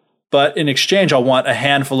will, but in exchange, I'll want a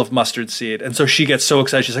handful of mustard seed. And so she gets so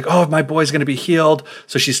excited. She's like, oh, my boy's going to be healed.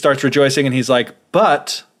 So she starts rejoicing. And he's like,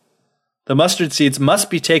 but the mustard seeds must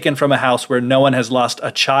be taken from a house where no one has lost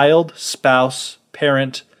a child, spouse,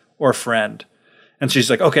 parent, or friend. And she's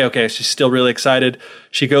like, okay. She's still really excited.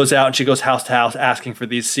 She goes out and she goes house to house asking for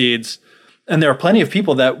these seeds. And there are plenty of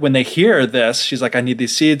people that when they hear this, she's like, I need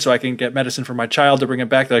these seeds so I can get medicine for my child to bring it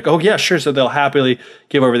back. They're like, oh, yeah, sure. So they'll happily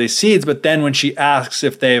give over these seeds. But then when she asks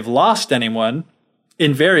if they've lost anyone,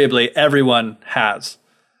 invariably everyone has.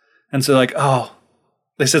 And so like, oh,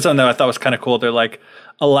 they said something that I thought was kind of cool. They're like,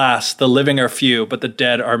 alas, the living are few, but the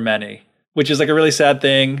dead are many, which is like a really sad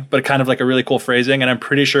thing, but kind of like a really cool phrasing. And I'm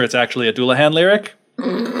pretty sure it's actually a Doulahan lyric.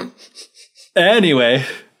 Anyway.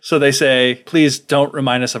 So they say, please don't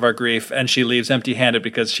remind us of our grief. And she leaves empty-handed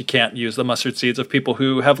because she can't use the mustard seeds of people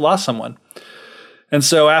who have lost someone. And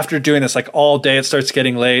so after doing this like all day, it starts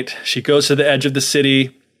getting late. She goes to the edge of the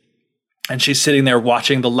city and she's sitting there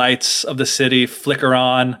watching the lights of the city flicker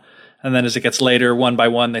on. And then as it gets later, one by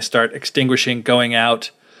one, they start extinguishing, going out.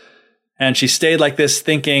 And she stayed like this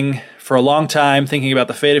thinking for a long time, thinking about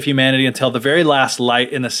the fate of humanity until the very last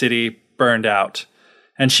light in the city burned out.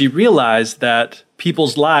 And she realized that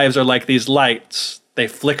people's lives are like these lights. They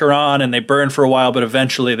flicker on and they burn for a while, but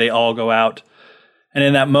eventually they all go out. And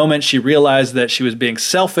in that moment, she realized that she was being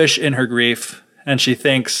selfish in her grief. And she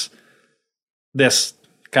thinks this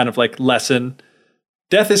kind of like lesson.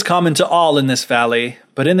 Death is common to all in this valley,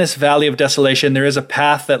 but in this valley of desolation, there is a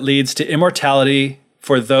path that leads to immortality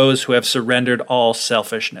for those who have surrendered all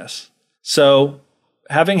selfishness. So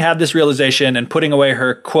having had this realization and putting away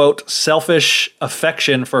her, quote, selfish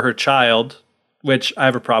affection for her child, which I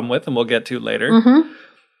have a problem with and we'll get to later,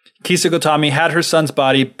 Kisa Gotami had her son's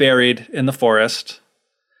body buried in the forest.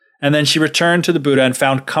 And then she returned to the Buddha and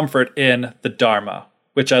found comfort in the Dharma,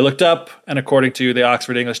 which I looked up, and according to the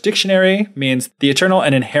Oxford English Dictionary, means the eternal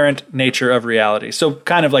and inherent nature of reality. So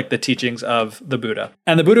kind of like the teachings of the Buddha.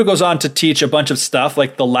 And the Buddha goes on to teach a bunch of stuff,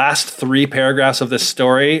 like the last 3 paragraphs of this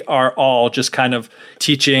story are all just kind of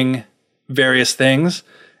teaching various things.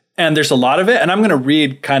 And there's a lot of it, and I'm going to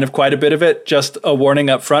read kind of quite a bit of it, just a warning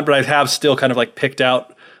up front, but I have still kind of like picked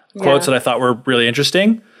out quotes that I thought were really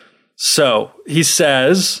interesting. So he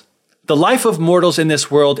says, the life of mortals in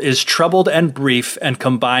this world is troubled and brief and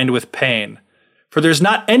combined with pain. For there's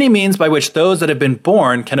not any means by which those that have been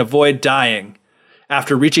born can avoid dying.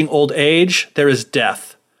 After reaching old age, there is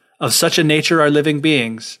death. Of such a nature are living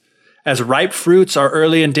beings. As ripe fruits are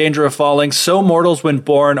early in danger of falling, so mortals when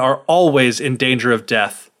born are always in danger of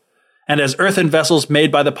death. And as earthen vessels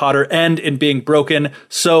made by the potter end in being broken,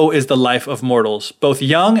 so is the life of mortals. Both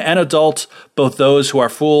young and adult, both those who are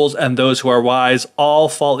fools and those who are wise, all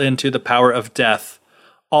fall into the power of death.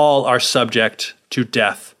 All are subject to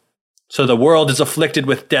death. So the world is afflicted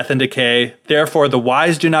with death and decay. Therefore the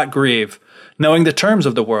wise do not grieve, knowing the terms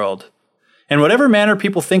of the world. In whatever manner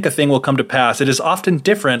people think a thing will come to pass, it is often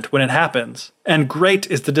different when it happens. And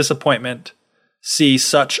great is the disappointment. See,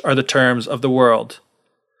 such are the terms of the world.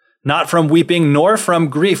 Not from weeping nor from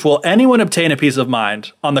grief will anyone obtain a peace of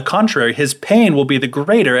mind. On the contrary, his pain will be the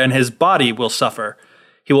greater and his body will suffer.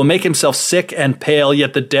 He will make himself sick and pale,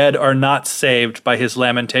 yet the dead are not saved by his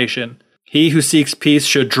lamentation. He who seeks peace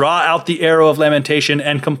should draw out the arrow of lamentation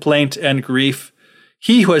and complaint and grief.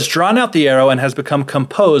 He who has drawn out the arrow and has become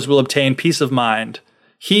composed will obtain peace of mind.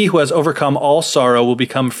 He who has overcome all sorrow will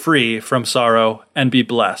become free from sorrow and be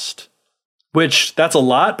blessed. Which, that's a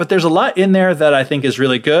lot, but there's a lot in there that I think is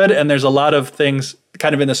really good, and there's a lot of things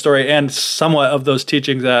kind of in the story and somewhat of those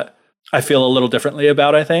teachings that I feel a little differently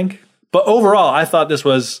about, I think. But overall, I thought this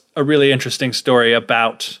was a really interesting story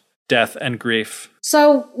about death and grief.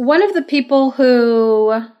 So one of the people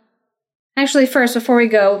who... Actually, first, before we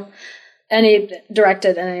go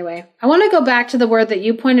directed in any way, I want to go back to the word that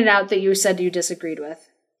you pointed out that you said you disagreed with.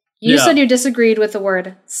 You said you disagreed with the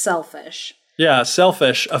word selfish. Yeah,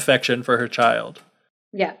 selfish affection for her child.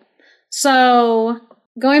 Yeah. So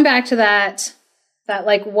going back to that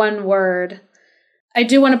like one word, I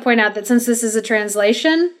do want to point out that since this is a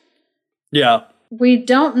translation, we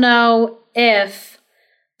don't know if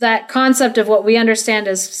that concept of what we understand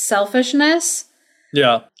as selfishness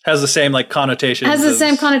has the same like connotation. Has the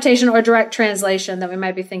same connotation or direct translation that we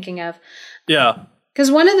might be thinking of. Yeah.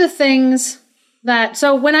 Because one of the things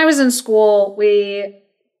so when I was in school, we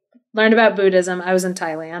learned about Buddhism. I was in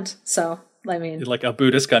Thailand, so I mean, like a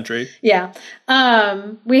Buddhist country. Yeah.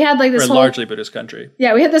 We had like this or a largely Buddhist country.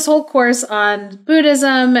 Yeah, we had this whole course on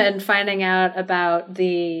Buddhism and finding out about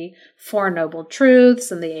the Four Noble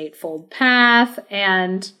Truths and the Eightfold Path.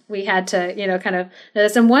 And we had to, kind of know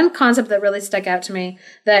this. And one concept that really stuck out to me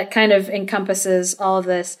that kind of encompasses all of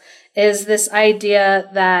this is this idea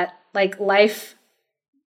that like life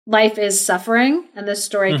is suffering, and this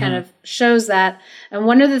story kind of shows that. And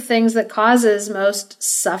one of the things that causes most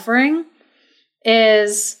suffering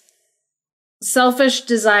is selfish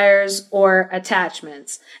desires or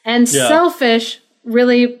attachments. And selfish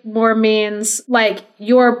really more means like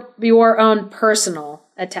your own personal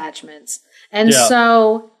attachments. And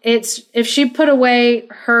so it's, if she put away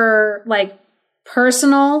her like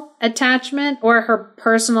personal attachment or her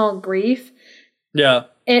personal grief,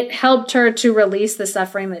 it helped her to release the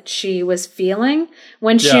suffering that she was feeling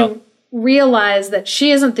when she realized that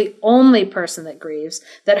she isn't the only person that grieves,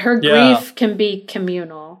 that her grief can be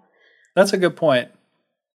communal. That's a good point.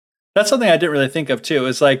 That's something I didn't really think of too.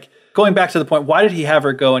 Is like going back to the point, why did he have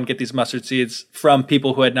her go and get these mustard seeds from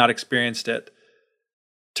people who had not experienced it?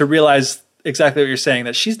 To realize exactly what you're saying,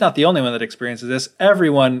 that she's not the only one that experiences this.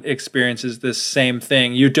 Everyone experiences this same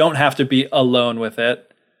thing. You don't have to be alone with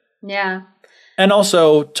it. Yeah. And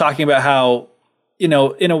also talking about how, in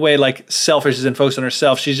a way, like selfish isn't focused on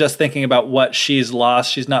herself. She's just thinking about what she's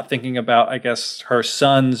lost. She's not thinking about, I guess, her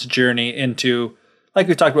son's journey into, like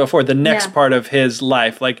we talked about before, the next part of his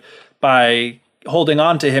life. Like by holding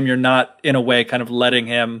on to him, you're not, in a way, kind of letting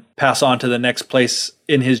him pass on to the next place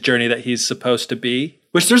in his journey that he's supposed to be.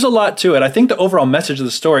 Which there's a lot to it. I think the overall message of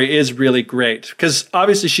the story is really great because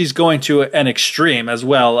obviously she's going to an extreme as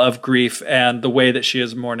well of grief and the way that she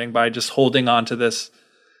is mourning by just holding on to this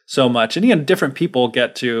so much. And again, different people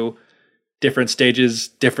get to different stages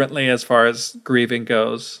differently as far as grieving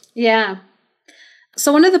goes. Yeah.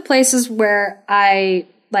 So one of the places where I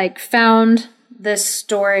found this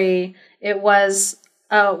story, it was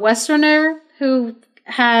a Westerner who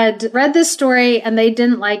had read this story and they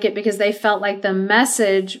didn't like it because they felt like the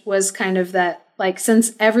message was kind of that, like,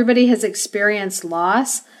 since everybody has experienced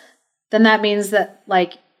loss, then that means that,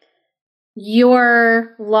 like,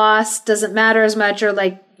 your loss doesn't matter as much, or,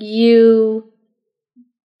 like, you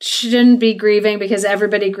shouldn't be grieving because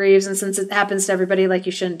everybody grieves, and since it happens to everybody, like,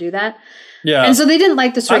 you shouldn't do that. Yeah. And so they didn't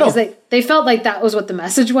like the story because they felt like that was what the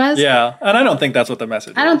message was. Yeah. And I don't think that's what the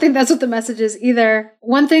message is. I don't think that's what the message is either.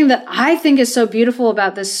 One thing that I think is so beautiful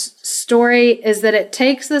about this story is that it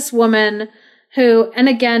takes this woman who, and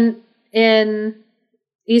again, in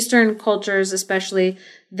Eastern cultures especially,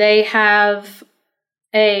 they have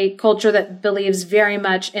a culture that believes very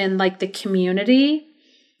much in, like, the community.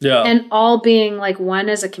 Yeah. And all being like one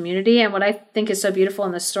as a community. And what I think is so beautiful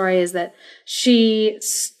in this story is that she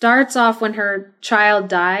starts off when her child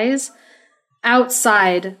dies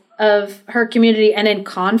outside of her community and in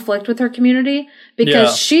conflict with her community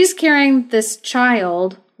because she's carrying this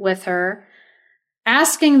child with her,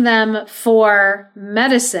 asking them for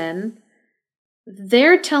medicine.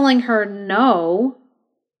 They're telling her no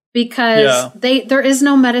because there is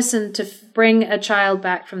no medicine to bring a child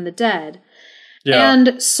back from the dead. Yeah.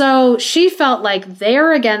 And so she felt like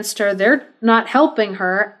they're against her, they're not helping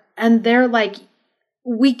her, and they're like,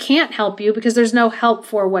 we can't help you because there's no help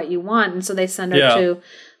for what you want. And so they send her to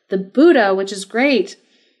the Buddha, which is great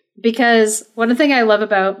because one thing I love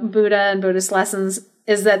about Buddha and Buddhist lessons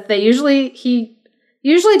is that he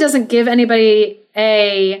usually doesn't give anybody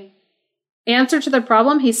a answer to their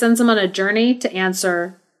problem. He sends them on a journey to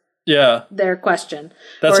answer their question.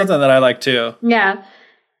 That's something that I like too. Yeah.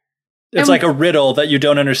 It's like a riddle that you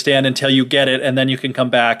don't understand until you get it, and then you can come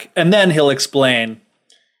back, and then he'll explain.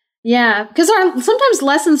 Yeah, because sometimes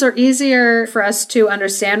lessons are easier for us to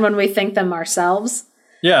understand when we think them ourselves.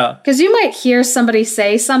 Yeah. Because you might hear somebody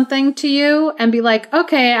say something to you and be like,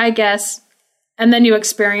 okay, I guess. And then you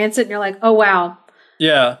experience it, and you're like, oh, wow.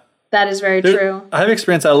 Yeah. That is very true. I've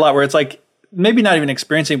experienced that a lot, where it's like, maybe not even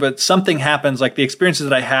experiencing, but something happens, like the experiences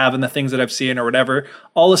that I have and the things that I've seen or whatever,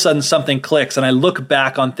 all of a sudden something clicks and I look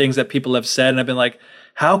back on things that people have said and I've been like,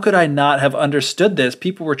 how could I not have understood this?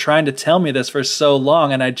 People were trying to tell me this for so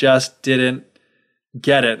long and I just didn't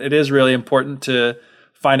get it. It is really important to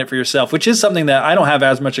find it for yourself, which is something that I don't have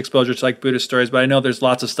as much exposure to, like Buddhist stories, but I know there's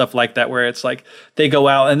lots of stuff like that where it's like they go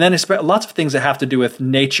out and then lots of things that have to do with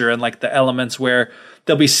nature and like the elements where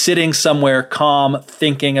they'll be sitting somewhere calm,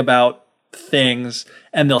 thinking about things,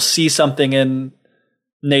 and they'll see something in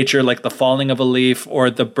nature like the falling of a leaf or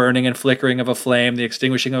the burning and flickering of a flame, the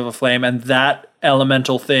extinguishing of a flame, and that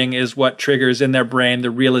elemental thing is what triggers in their brain the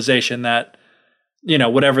realization that,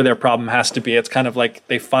 whatever their problem has to be, it's kind of like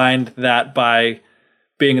they find that by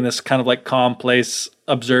being in this kind of like calm place,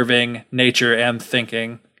 observing nature and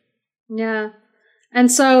thinking. Yeah. And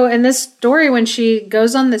so in this story, when she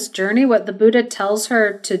goes on this journey, what the Buddha tells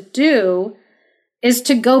her to do is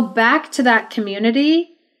to go back to that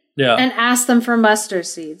community and ask them for mustard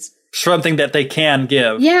seeds. Something that they can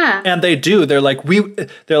give. Yeah. And they do. They're like,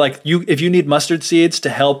 if you need mustard seeds to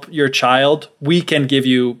help your child, we can give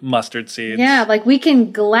you mustard seeds. Yeah, like we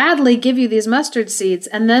can gladly give you these mustard seeds.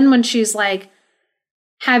 And then when she's like,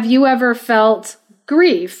 have you ever felt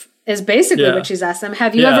grief? Is basically what she's asked them.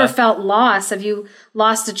 Have you ever felt loss? Have you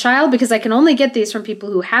lost a child? Because I can only get these from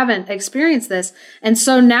people who haven't experienced this. And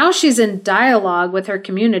so now she's in dialogue with her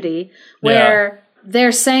community where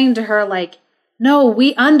they're saying to her like, no,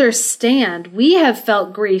 we understand. We have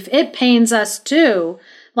felt grief. It pains us too.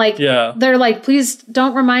 Like, they're like, please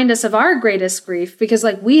don't remind us of our greatest grief because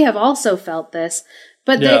like we have also felt this.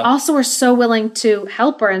 But they also were so willing to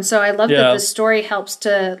help her. And so I love that the story helps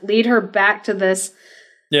to lead her back to this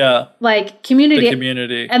like community. The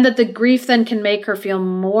community. And that the grief then can make her feel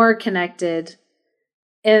more connected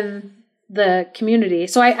in the community.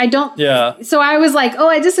 So I don't, so I was like, oh,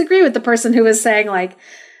 I disagree with the person who was saying like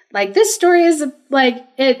this story is like,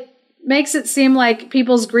 it makes it seem like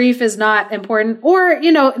people's grief is not important. Or,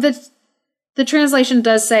 you know, the translation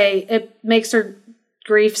does say it makes her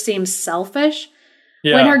grief seem selfish.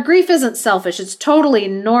 Yeah. When her grief isn't selfish, it's totally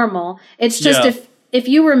normal. It's just if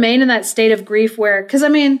you remain in that state of grief where, because I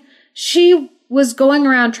mean, she was going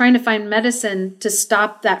around trying to find medicine to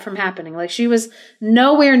stop that from happening. Like she was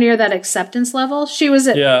nowhere near that acceptance level. She was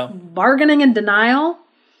at bargaining and denial.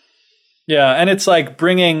 Yeah, and it's like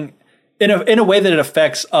bringing in a way that it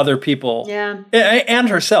affects other people. Yeah, and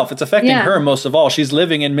herself. It's affecting her most of all. She's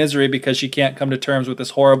living in misery because she can't come to terms with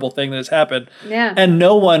this horrible thing that has happened. Yeah, and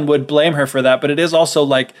no one would blame her for that. But it is also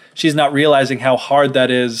like she's not realizing how hard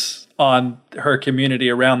that is on her community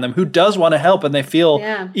around them, who does want to help, and they feel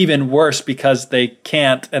even worse because they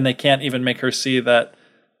can't, and they can't even make her see that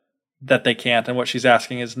they can't, and what she's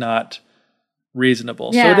asking is not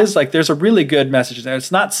reasonable. Yeah. So it is like there's a really good message there.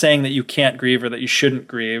 It's not saying that you can't grieve or that you shouldn't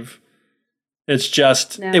grieve. It's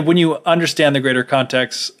just when you understand the greater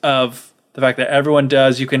context of the fact that everyone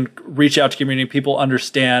does, you can reach out to community. People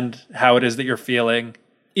understand how it is that you're feeling,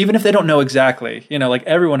 even if they don't know exactly. You know, like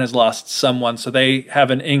everyone has lost someone, so they have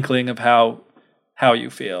an inkling of how you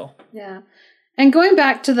feel. Yeah. And going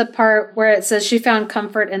back to the part where it says she found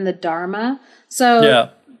comfort in the Dharma.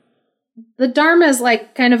 So the Dharma is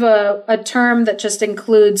like kind of a term that just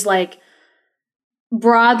includes like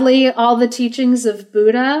broadly all the teachings of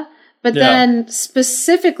Buddha. But then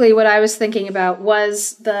specifically what I was thinking about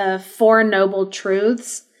was the Four Noble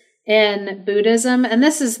Truths in Buddhism. And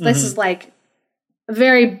this is like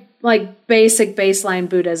very like basic baseline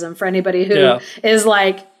Buddhism for anybody who is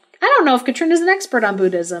like, I don't know if Katrina's an expert on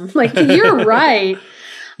Buddhism. Like, you're right.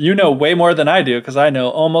 You know way more than I do because I know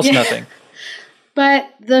almost nothing.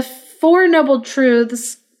 But the Four Noble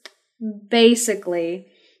Truths basically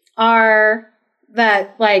are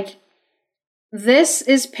that like, this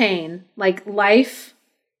is pain, like life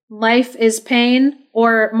is pain,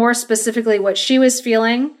 or more specifically what she was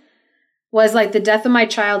feeling was like the death of my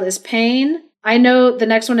child is pain. I know the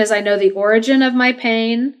next one is I know the origin of my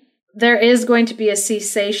pain. There is going to be a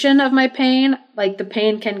cessation of my pain, like the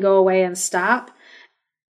pain can go away and stop.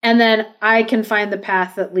 And then I can find the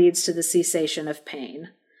path that leads to the cessation of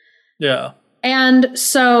pain. Yeah. And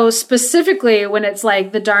so specifically when it's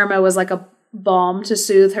like the Dharma was like a balm to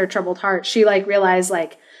soothe her troubled heart, she like realized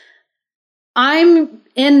like, I'm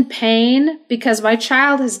in pain because my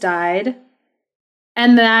child has died,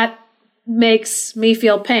 and that makes me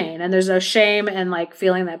feel pain, and there's no shame in like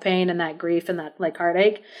feeling that pain and that grief and that like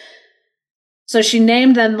heartache. So she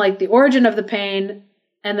named then like the origin of the pain,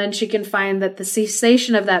 and then she can find that the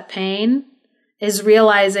cessation of that pain is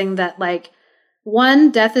realizing that like,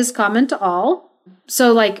 one, death is common to all.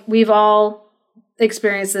 So like we've all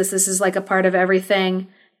experienced this. This is like a part of everything.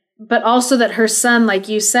 But also that her son, like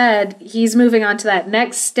you said, he's moving on to that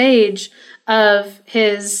next stage of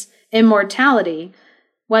his immortality,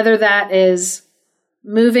 whether that is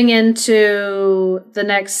moving into the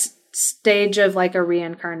next stage of like a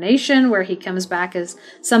reincarnation where he comes back as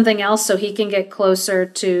something else so he can get closer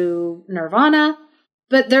to nirvana.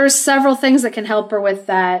 But there's several things that can help her with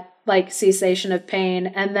that like cessation of pain.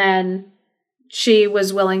 And then she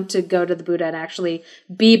was willing to go to the Buddha and actually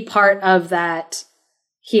be part of that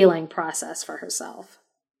healing process for herself.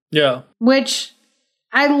 Yeah. Which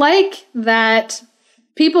I like that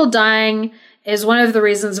people dying is one of the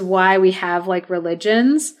reasons why we have like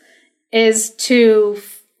religions, is to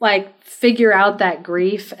like figure out that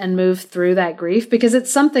grief and move through that grief, because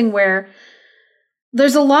it's something where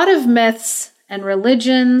there's a lot of myths and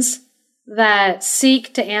religions that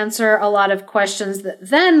seek to answer a lot of questions that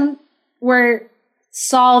then were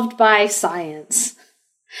solved by science.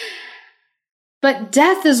 But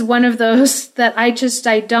death is one of those that I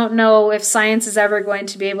don't know if science is ever going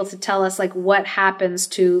to be able to tell us, like, what happens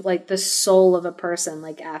to, like, the soul of a person,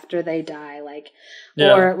 like, after they die, like,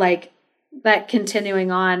 or, like, that continuing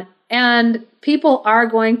on. And people are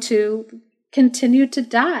going to continue to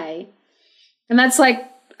die. And that's, like,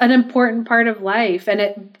 an important part of life. And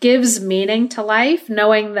it gives meaning to life,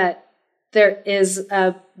 knowing that there is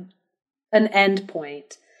an end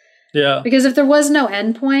point. Yeah. Because if there was no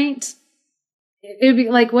end point, it'd be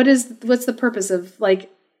like, what's the purpose of, like,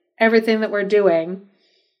 everything that we're doing?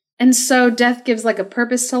 And so death gives, like, a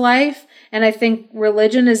purpose to life. And I think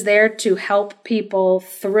religion is there to help people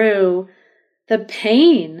through the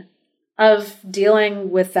pain of dealing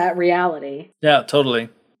with that reality. Yeah, totally.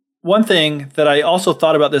 One thing that I also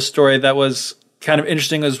thought about this story that was kind of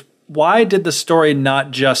interesting is, why did the story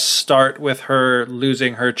not just start with her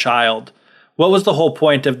losing her child? What was the whole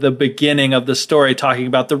point of the beginning of the story talking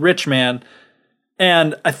about the rich man?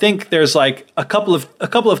 And I think there's, like, a couple of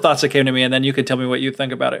thoughts that came to me, and then you can tell me what you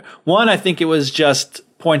think about it. One, I think it was just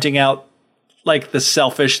pointing out, like, the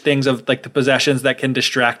selfish things of, like, the possessions that can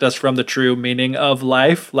distract us from the true meaning of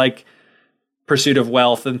life, like pursuit of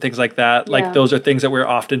wealth and things like that. Yeah. Like, those are things that we're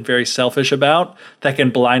often very selfish about that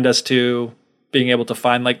can blind us to being able to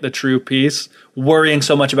find, like, the true peace. Worrying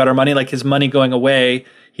so much about our money, like his money going away,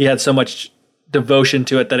 he had so much devotion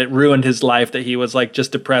to it that it ruined his life, that he was, like,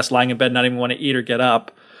 just depressed, lying in bed, not even want to eat or get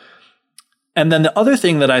up. And then the other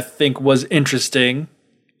thing that I think was interesting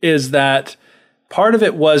is that part of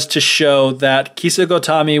it was to show that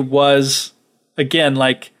Kisagotami was, again,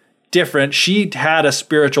 like, different. She had a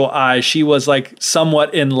spiritual eye. She was, like,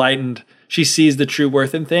 somewhat enlightened. She sees the true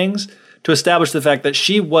worth in things, to establish the fact that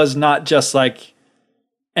she was not just like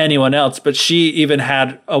anyone else, but she even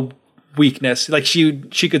had a weakness. Like, she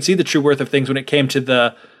could see the true worth of things when it came to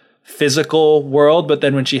the physical world, but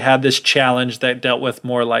then when she had this challenge that dealt with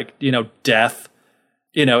more, like, death,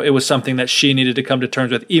 it was something that she needed to come to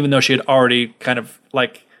terms with, even though she had already kind of,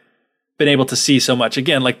 like, been able to see so much.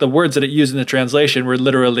 Again, like, the words that it used in the translation were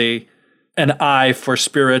literally an eye for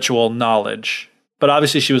spiritual knowledge. But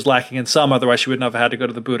obviously she was lacking in some, otherwise she wouldn't have had to go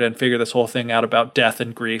to the Buddha and figure this whole thing out about death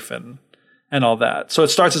and grief and all that. So it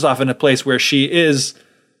starts us off in a place where she is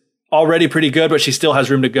already pretty good, but she still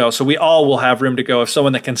has room to go. So we all will have room to go. If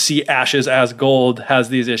someone that can see ashes as gold has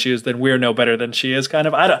these issues, then we're no better than she is, kind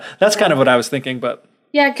of. That's kind of what I was thinking, but...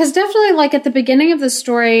 Yeah, because definitely, like, at the beginning of the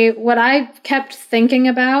story, what I kept thinking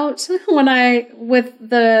about with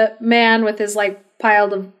the man with his, like,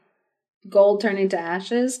 pile of gold turning to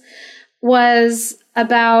ashes, was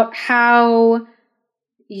about how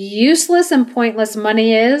useless and pointless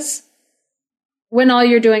money is when all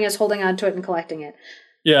you're doing is holding on to it and collecting it.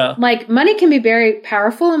 Yeah. Like, money can be very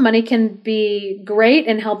powerful, and money can be great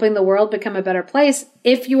in helping the world become a better place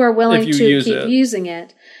if you are willing to keep using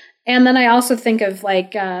it. And then I also think of,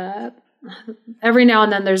 like, every now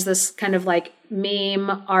and then there's this kind of, like,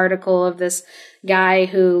 meme article of this guy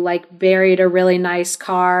who, like, buried a really nice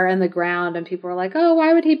car in the ground, and people are like, oh,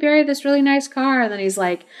 why would he bury this really nice car? And then he's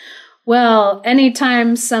like, well,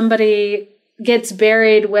 anytime somebody gets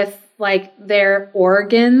buried with, like, their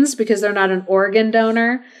organs because they're not an organ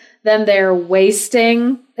donor, then they're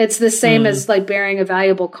wasting. It's the same as, like, burying a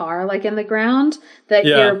valuable car, like, in the ground, that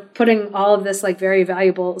you're putting all of this, like, very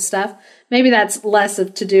valuable stuff. Maybe that's less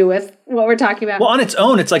to do with what we're talking about. Well, on its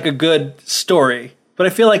own, it's, like, a good story. But I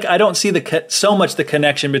feel like I don't see so much the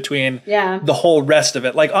connection between the whole rest of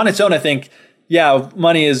it. Like, on its own, I think,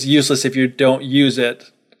 money is useless if you don't use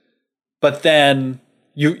it. But then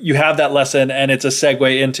you have that lesson, and it's a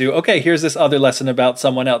segue into, okay, here's this other lesson about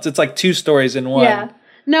someone else. It's like two stories in one. Yeah.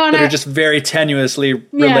 No, and that are just very tenuously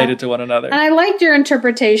related to one another. And I liked your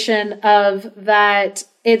interpretation of that.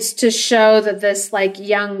 It's to show that this, like,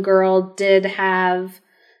 young girl did have,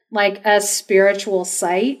 like, a spiritual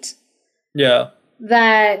sight. Yeah.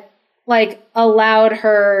 That, like, allowed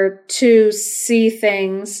her to see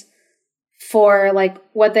things for, like,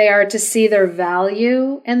 what they are, to see their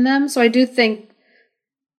value in them. So I do think,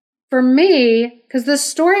 for me, because the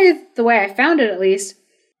story, the way I found it at least,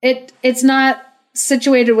 it's not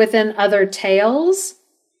situated within other tales.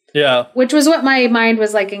 Yeah. Which was what my mind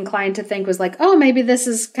was, like, inclined to think was, like, oh, maybe this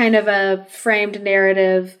is kind of a framed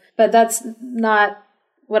narrative, but that's not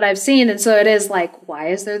what I've seen. And so it is like, why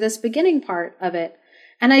is there this beginning part of it?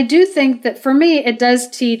 And I do think that for me, it does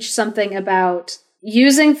teach something about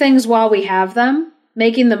using things while we have them,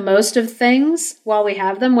 making the most of things while we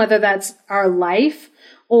have them, whether that's our life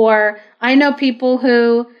Or I know people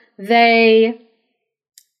who they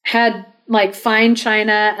had like fine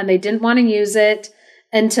china and they didn't want to use it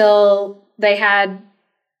until they had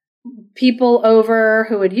people over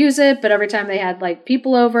who would use it. But every time they had like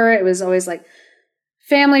people over, it was always like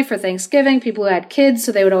family for Thanksgiving, people who had kids.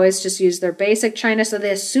 So they would always just use their basic china. So they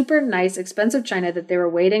had super nice, expensive china that they were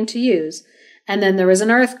waiting to use. And then there was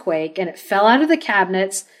an earthquake and it fell out of the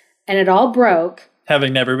cabinets and it all broke.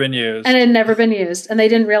 Having never been used. And it had never been used. And they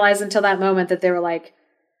didn't realize until that moment that they were like,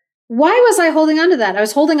 why was I holding on to that? I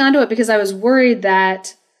was holding on to it because I was worried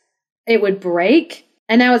that it would break.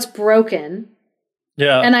 And now it's broken.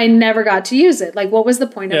 Yeah. And I never got to use it. Like, what was the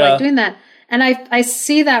point of like doing that? And I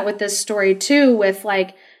see that with this story too, with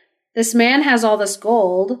like, this man has all this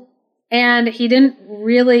gold and he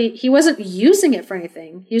wasn't using it for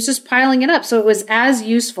anything. He was just piling it up. So it was as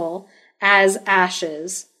useful as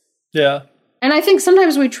ashes. Yeah. And I think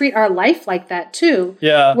sometimes we treat our life like that too.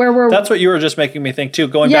 Yeah. That's what you were just making me think too.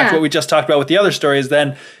 Going back to what we just talked about with the other stories,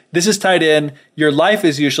 then this is tied in. Your life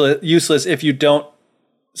is usually useless if you don't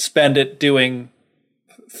spend it doing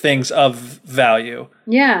things of value.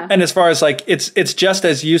 Yeah. And as far as like, it's just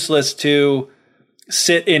as useless to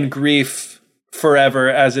sit in grief forever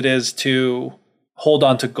as it is to hold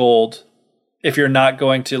on to gold if you're not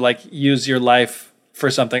going to like use your life for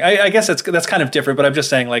something. I guess that's kind of different, but I'm just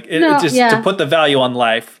saying like to put the value on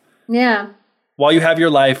life. Yeah. While you have your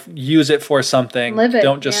life, use it for something. Live it.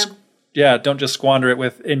 Don't just squander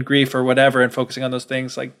it in grief or whatever and focusing on those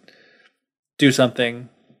things. Like do something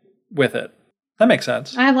with it. That makes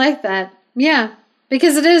sense. I like that. Yeah.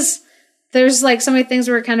 Because there's like so many things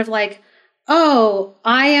where we're kind of like, oh,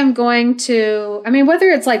 I am going to, whether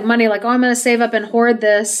it's like money, like, oh, I'm going to save up and hoard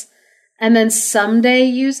this and then someday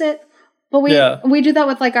use it. But we do that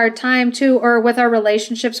with like our time too, or with our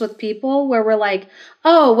relationships with people where we're like,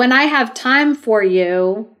 oh, when I have time for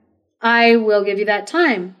you, I will give you that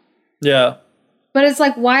time. Yeah. But it's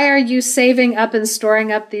like, why are you saving up and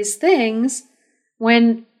storing up these things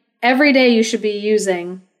when every day you should be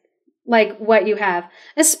using like what you have,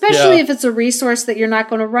 especially if it's a resource that you're not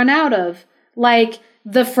going to run out of, like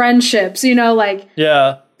the friendships,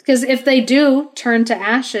 because if they do turn to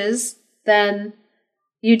ashes, then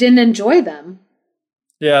you didn't enjoy them.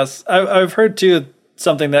 Yes. I've heard too,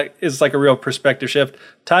 something that is like a real perspective shift.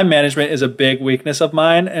 Time management is a big weakness of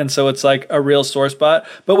mine. And so it's like a real sore spot,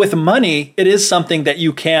 but with money, it is something that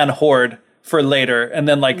you can hoard for later and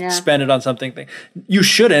then like spend it on something. You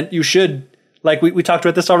shouldn't. You should, like we talked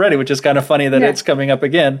about this already, which is kind of funny that it's coming up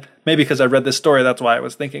again. Maybe because I read this story, that's why I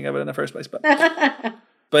was thinking of it in the first place.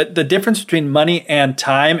 But the difference between money and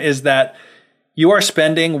time is that you are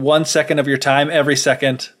spending 1 second of your time every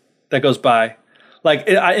second that goes by. Like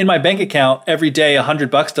in my bank account, every day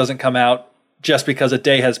 $100 doesn't come out just because a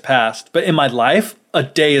day has passed. But in my life, a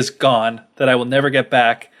day is gone that I will never get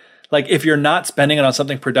back. Like if you're not spending it on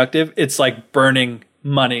something productive, it's like burning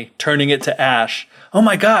money, turning it to ash. Oh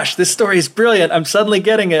my gosh, this story is brilliant. I'm suddenly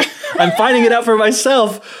getting it. I'm finding it out for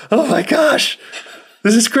myself. Oh my gosh,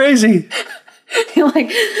 this is crazy. You're like,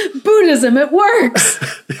 Buddhism, it works.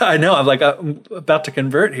 I know. I'm about to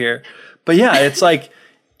convert here. But yeah, it's like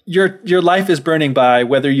your life is burning by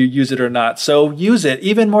whether you use it or not. So use it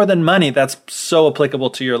even more than money. That's so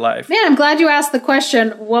applicable to your life. Man, I'm glad you asked the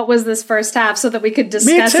question, what was this first half, so that we could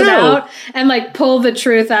discuss it out and like pull the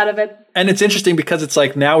truth out of it. And it's interesting because it's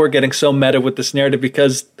like now we're getting so meta with this narrative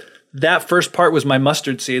because that first part was my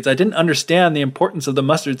mustard seeds. I didn't understand the importance of the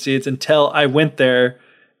mustard seeds until I went there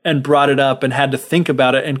and brought it up and had to think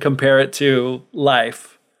about it and compare it to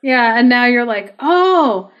life. Yeah, and now you're like,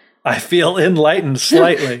 oh. I feel enlightened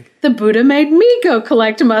slightly. The Buddha made me go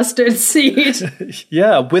collect mustard seed.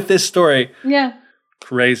 Yeah, with this story. Yeah.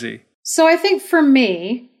 Crazy. So I think for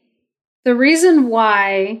me, the reason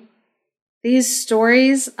why these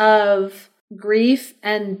stories of grief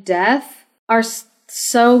and death are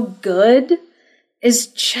so good is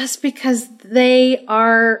just because they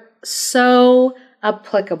are so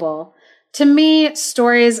applicable. To me,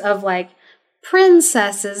 stories of like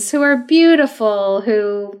princesses who are beautiful,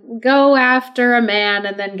 who go after a man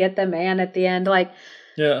and then get the man at the end, like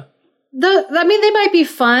they might be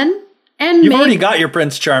fun. And you've already got your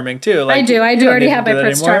Prince Charming too. Like, I do already have my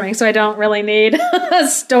Prince Charming, so I don't really need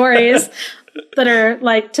stories that are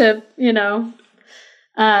like to,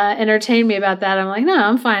 entertain me about that. I'm like, no,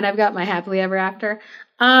 I'm fine. I've got my happily ever after.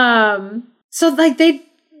 So like they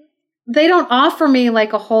don't offer me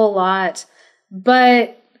like a whole lot,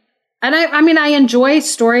 but, and I enjoy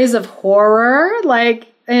stories of horror,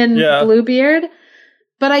 like in Bluebeard,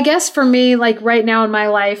 but I guess for me, like right now in my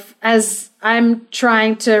life, as I'm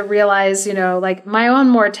trying to realize, like my own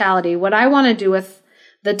mortality, what I want to do with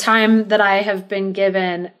the time that I have been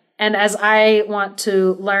given. And as I want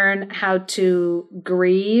to learn how to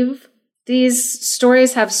grieve, these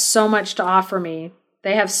stories have so much to offer me.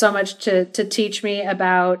 They have so much to teach me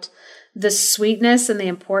about the sweetness and the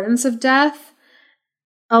importance of death,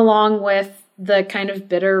 along with the kind of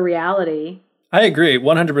bitter reality. I agree,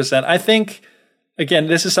 100%. I think, again,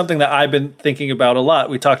 this is something that I've been thinking about a lot.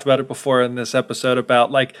 We talked about it before in this episode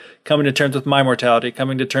about like coming to terms with my mortality,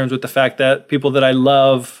 coming to terms with the fact that people that I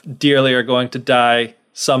love dearly are going to die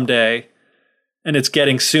someday, and it's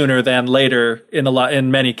getting sooner than later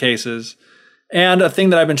in many cases. And a thing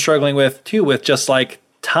that I've been struggling with too, with just like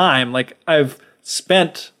time, like I've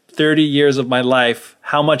spent 30 years of my life.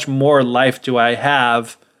 How much more life do I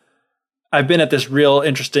have? I've been at this real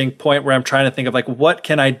interesting point where I'm trying to think of like, what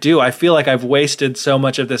can I do? I feel like I've wasted so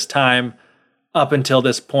much of this time up until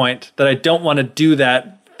this point that I don't want to do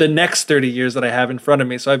that the next 30 years that I have in front of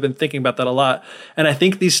me. So I've been thinking about that a lot. And I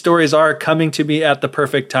think these stories are coming to me at the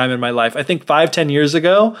perfect time in my life. I think 5-10 years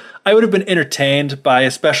ago, I would have been entertained by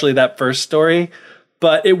especially that first story,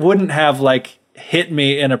 but it wouldn't have like hit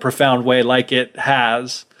me in a profound way like it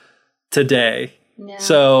has today. Yeah.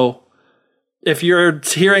 So if you're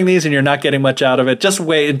hearing these and you're not getting much out of it, just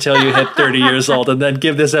wait until you hit 30 years old and then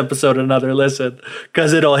give this episode another listen,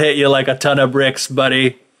 because it'll hit you like a ton of bricks,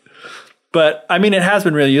 buddy. But I mean, it has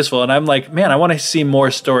been really useful. And I'm like, man, I want to see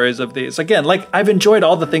more stories of these. Again, like I've enjoyed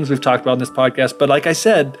all the things we've talked about in this podcast. But like I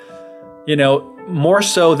said, you know, more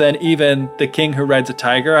so than even The King Who Rides a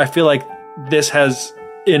Tiger, I feel like this has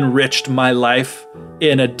enriched my life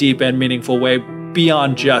in a deep and meaningful way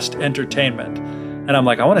beyond just entertainment. And I'm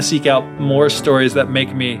like, I want to seek out more stories that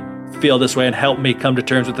make me feel this way and help me come to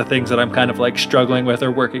terms with the things that I'm kind of like struggling with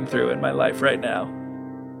or working through in my life right now.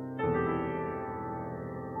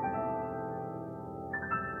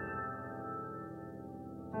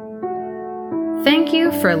 Thank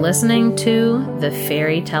you for listening to The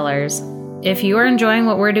Fairy Tellers. If you are enjoying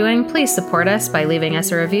what we're doing, please support us by leaving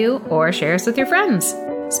us a review or share us with your friends.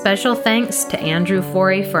 Special thanks to Andrew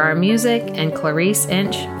Forey for our music and Clarice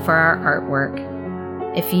Inch for our artwork.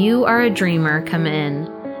 If you are a dreamer, come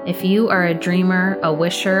in. If you are a dreamer, a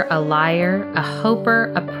wisher, a liar, a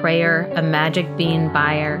hoper, a prayer, a magic bean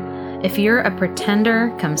buyer, if you're a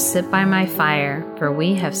pretender, come sit by my fire, for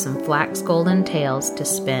we have some flax golden tales to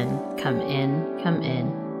spin. Come in, come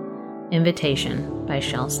in. Invitation by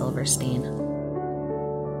Shel Silverstein.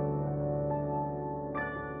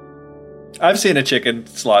 I've seen a chicken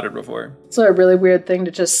slaughtered before. It's a really weird thing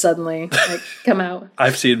to just suddenly come out.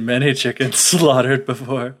 I've seen many chickens slaughtered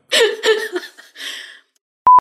before.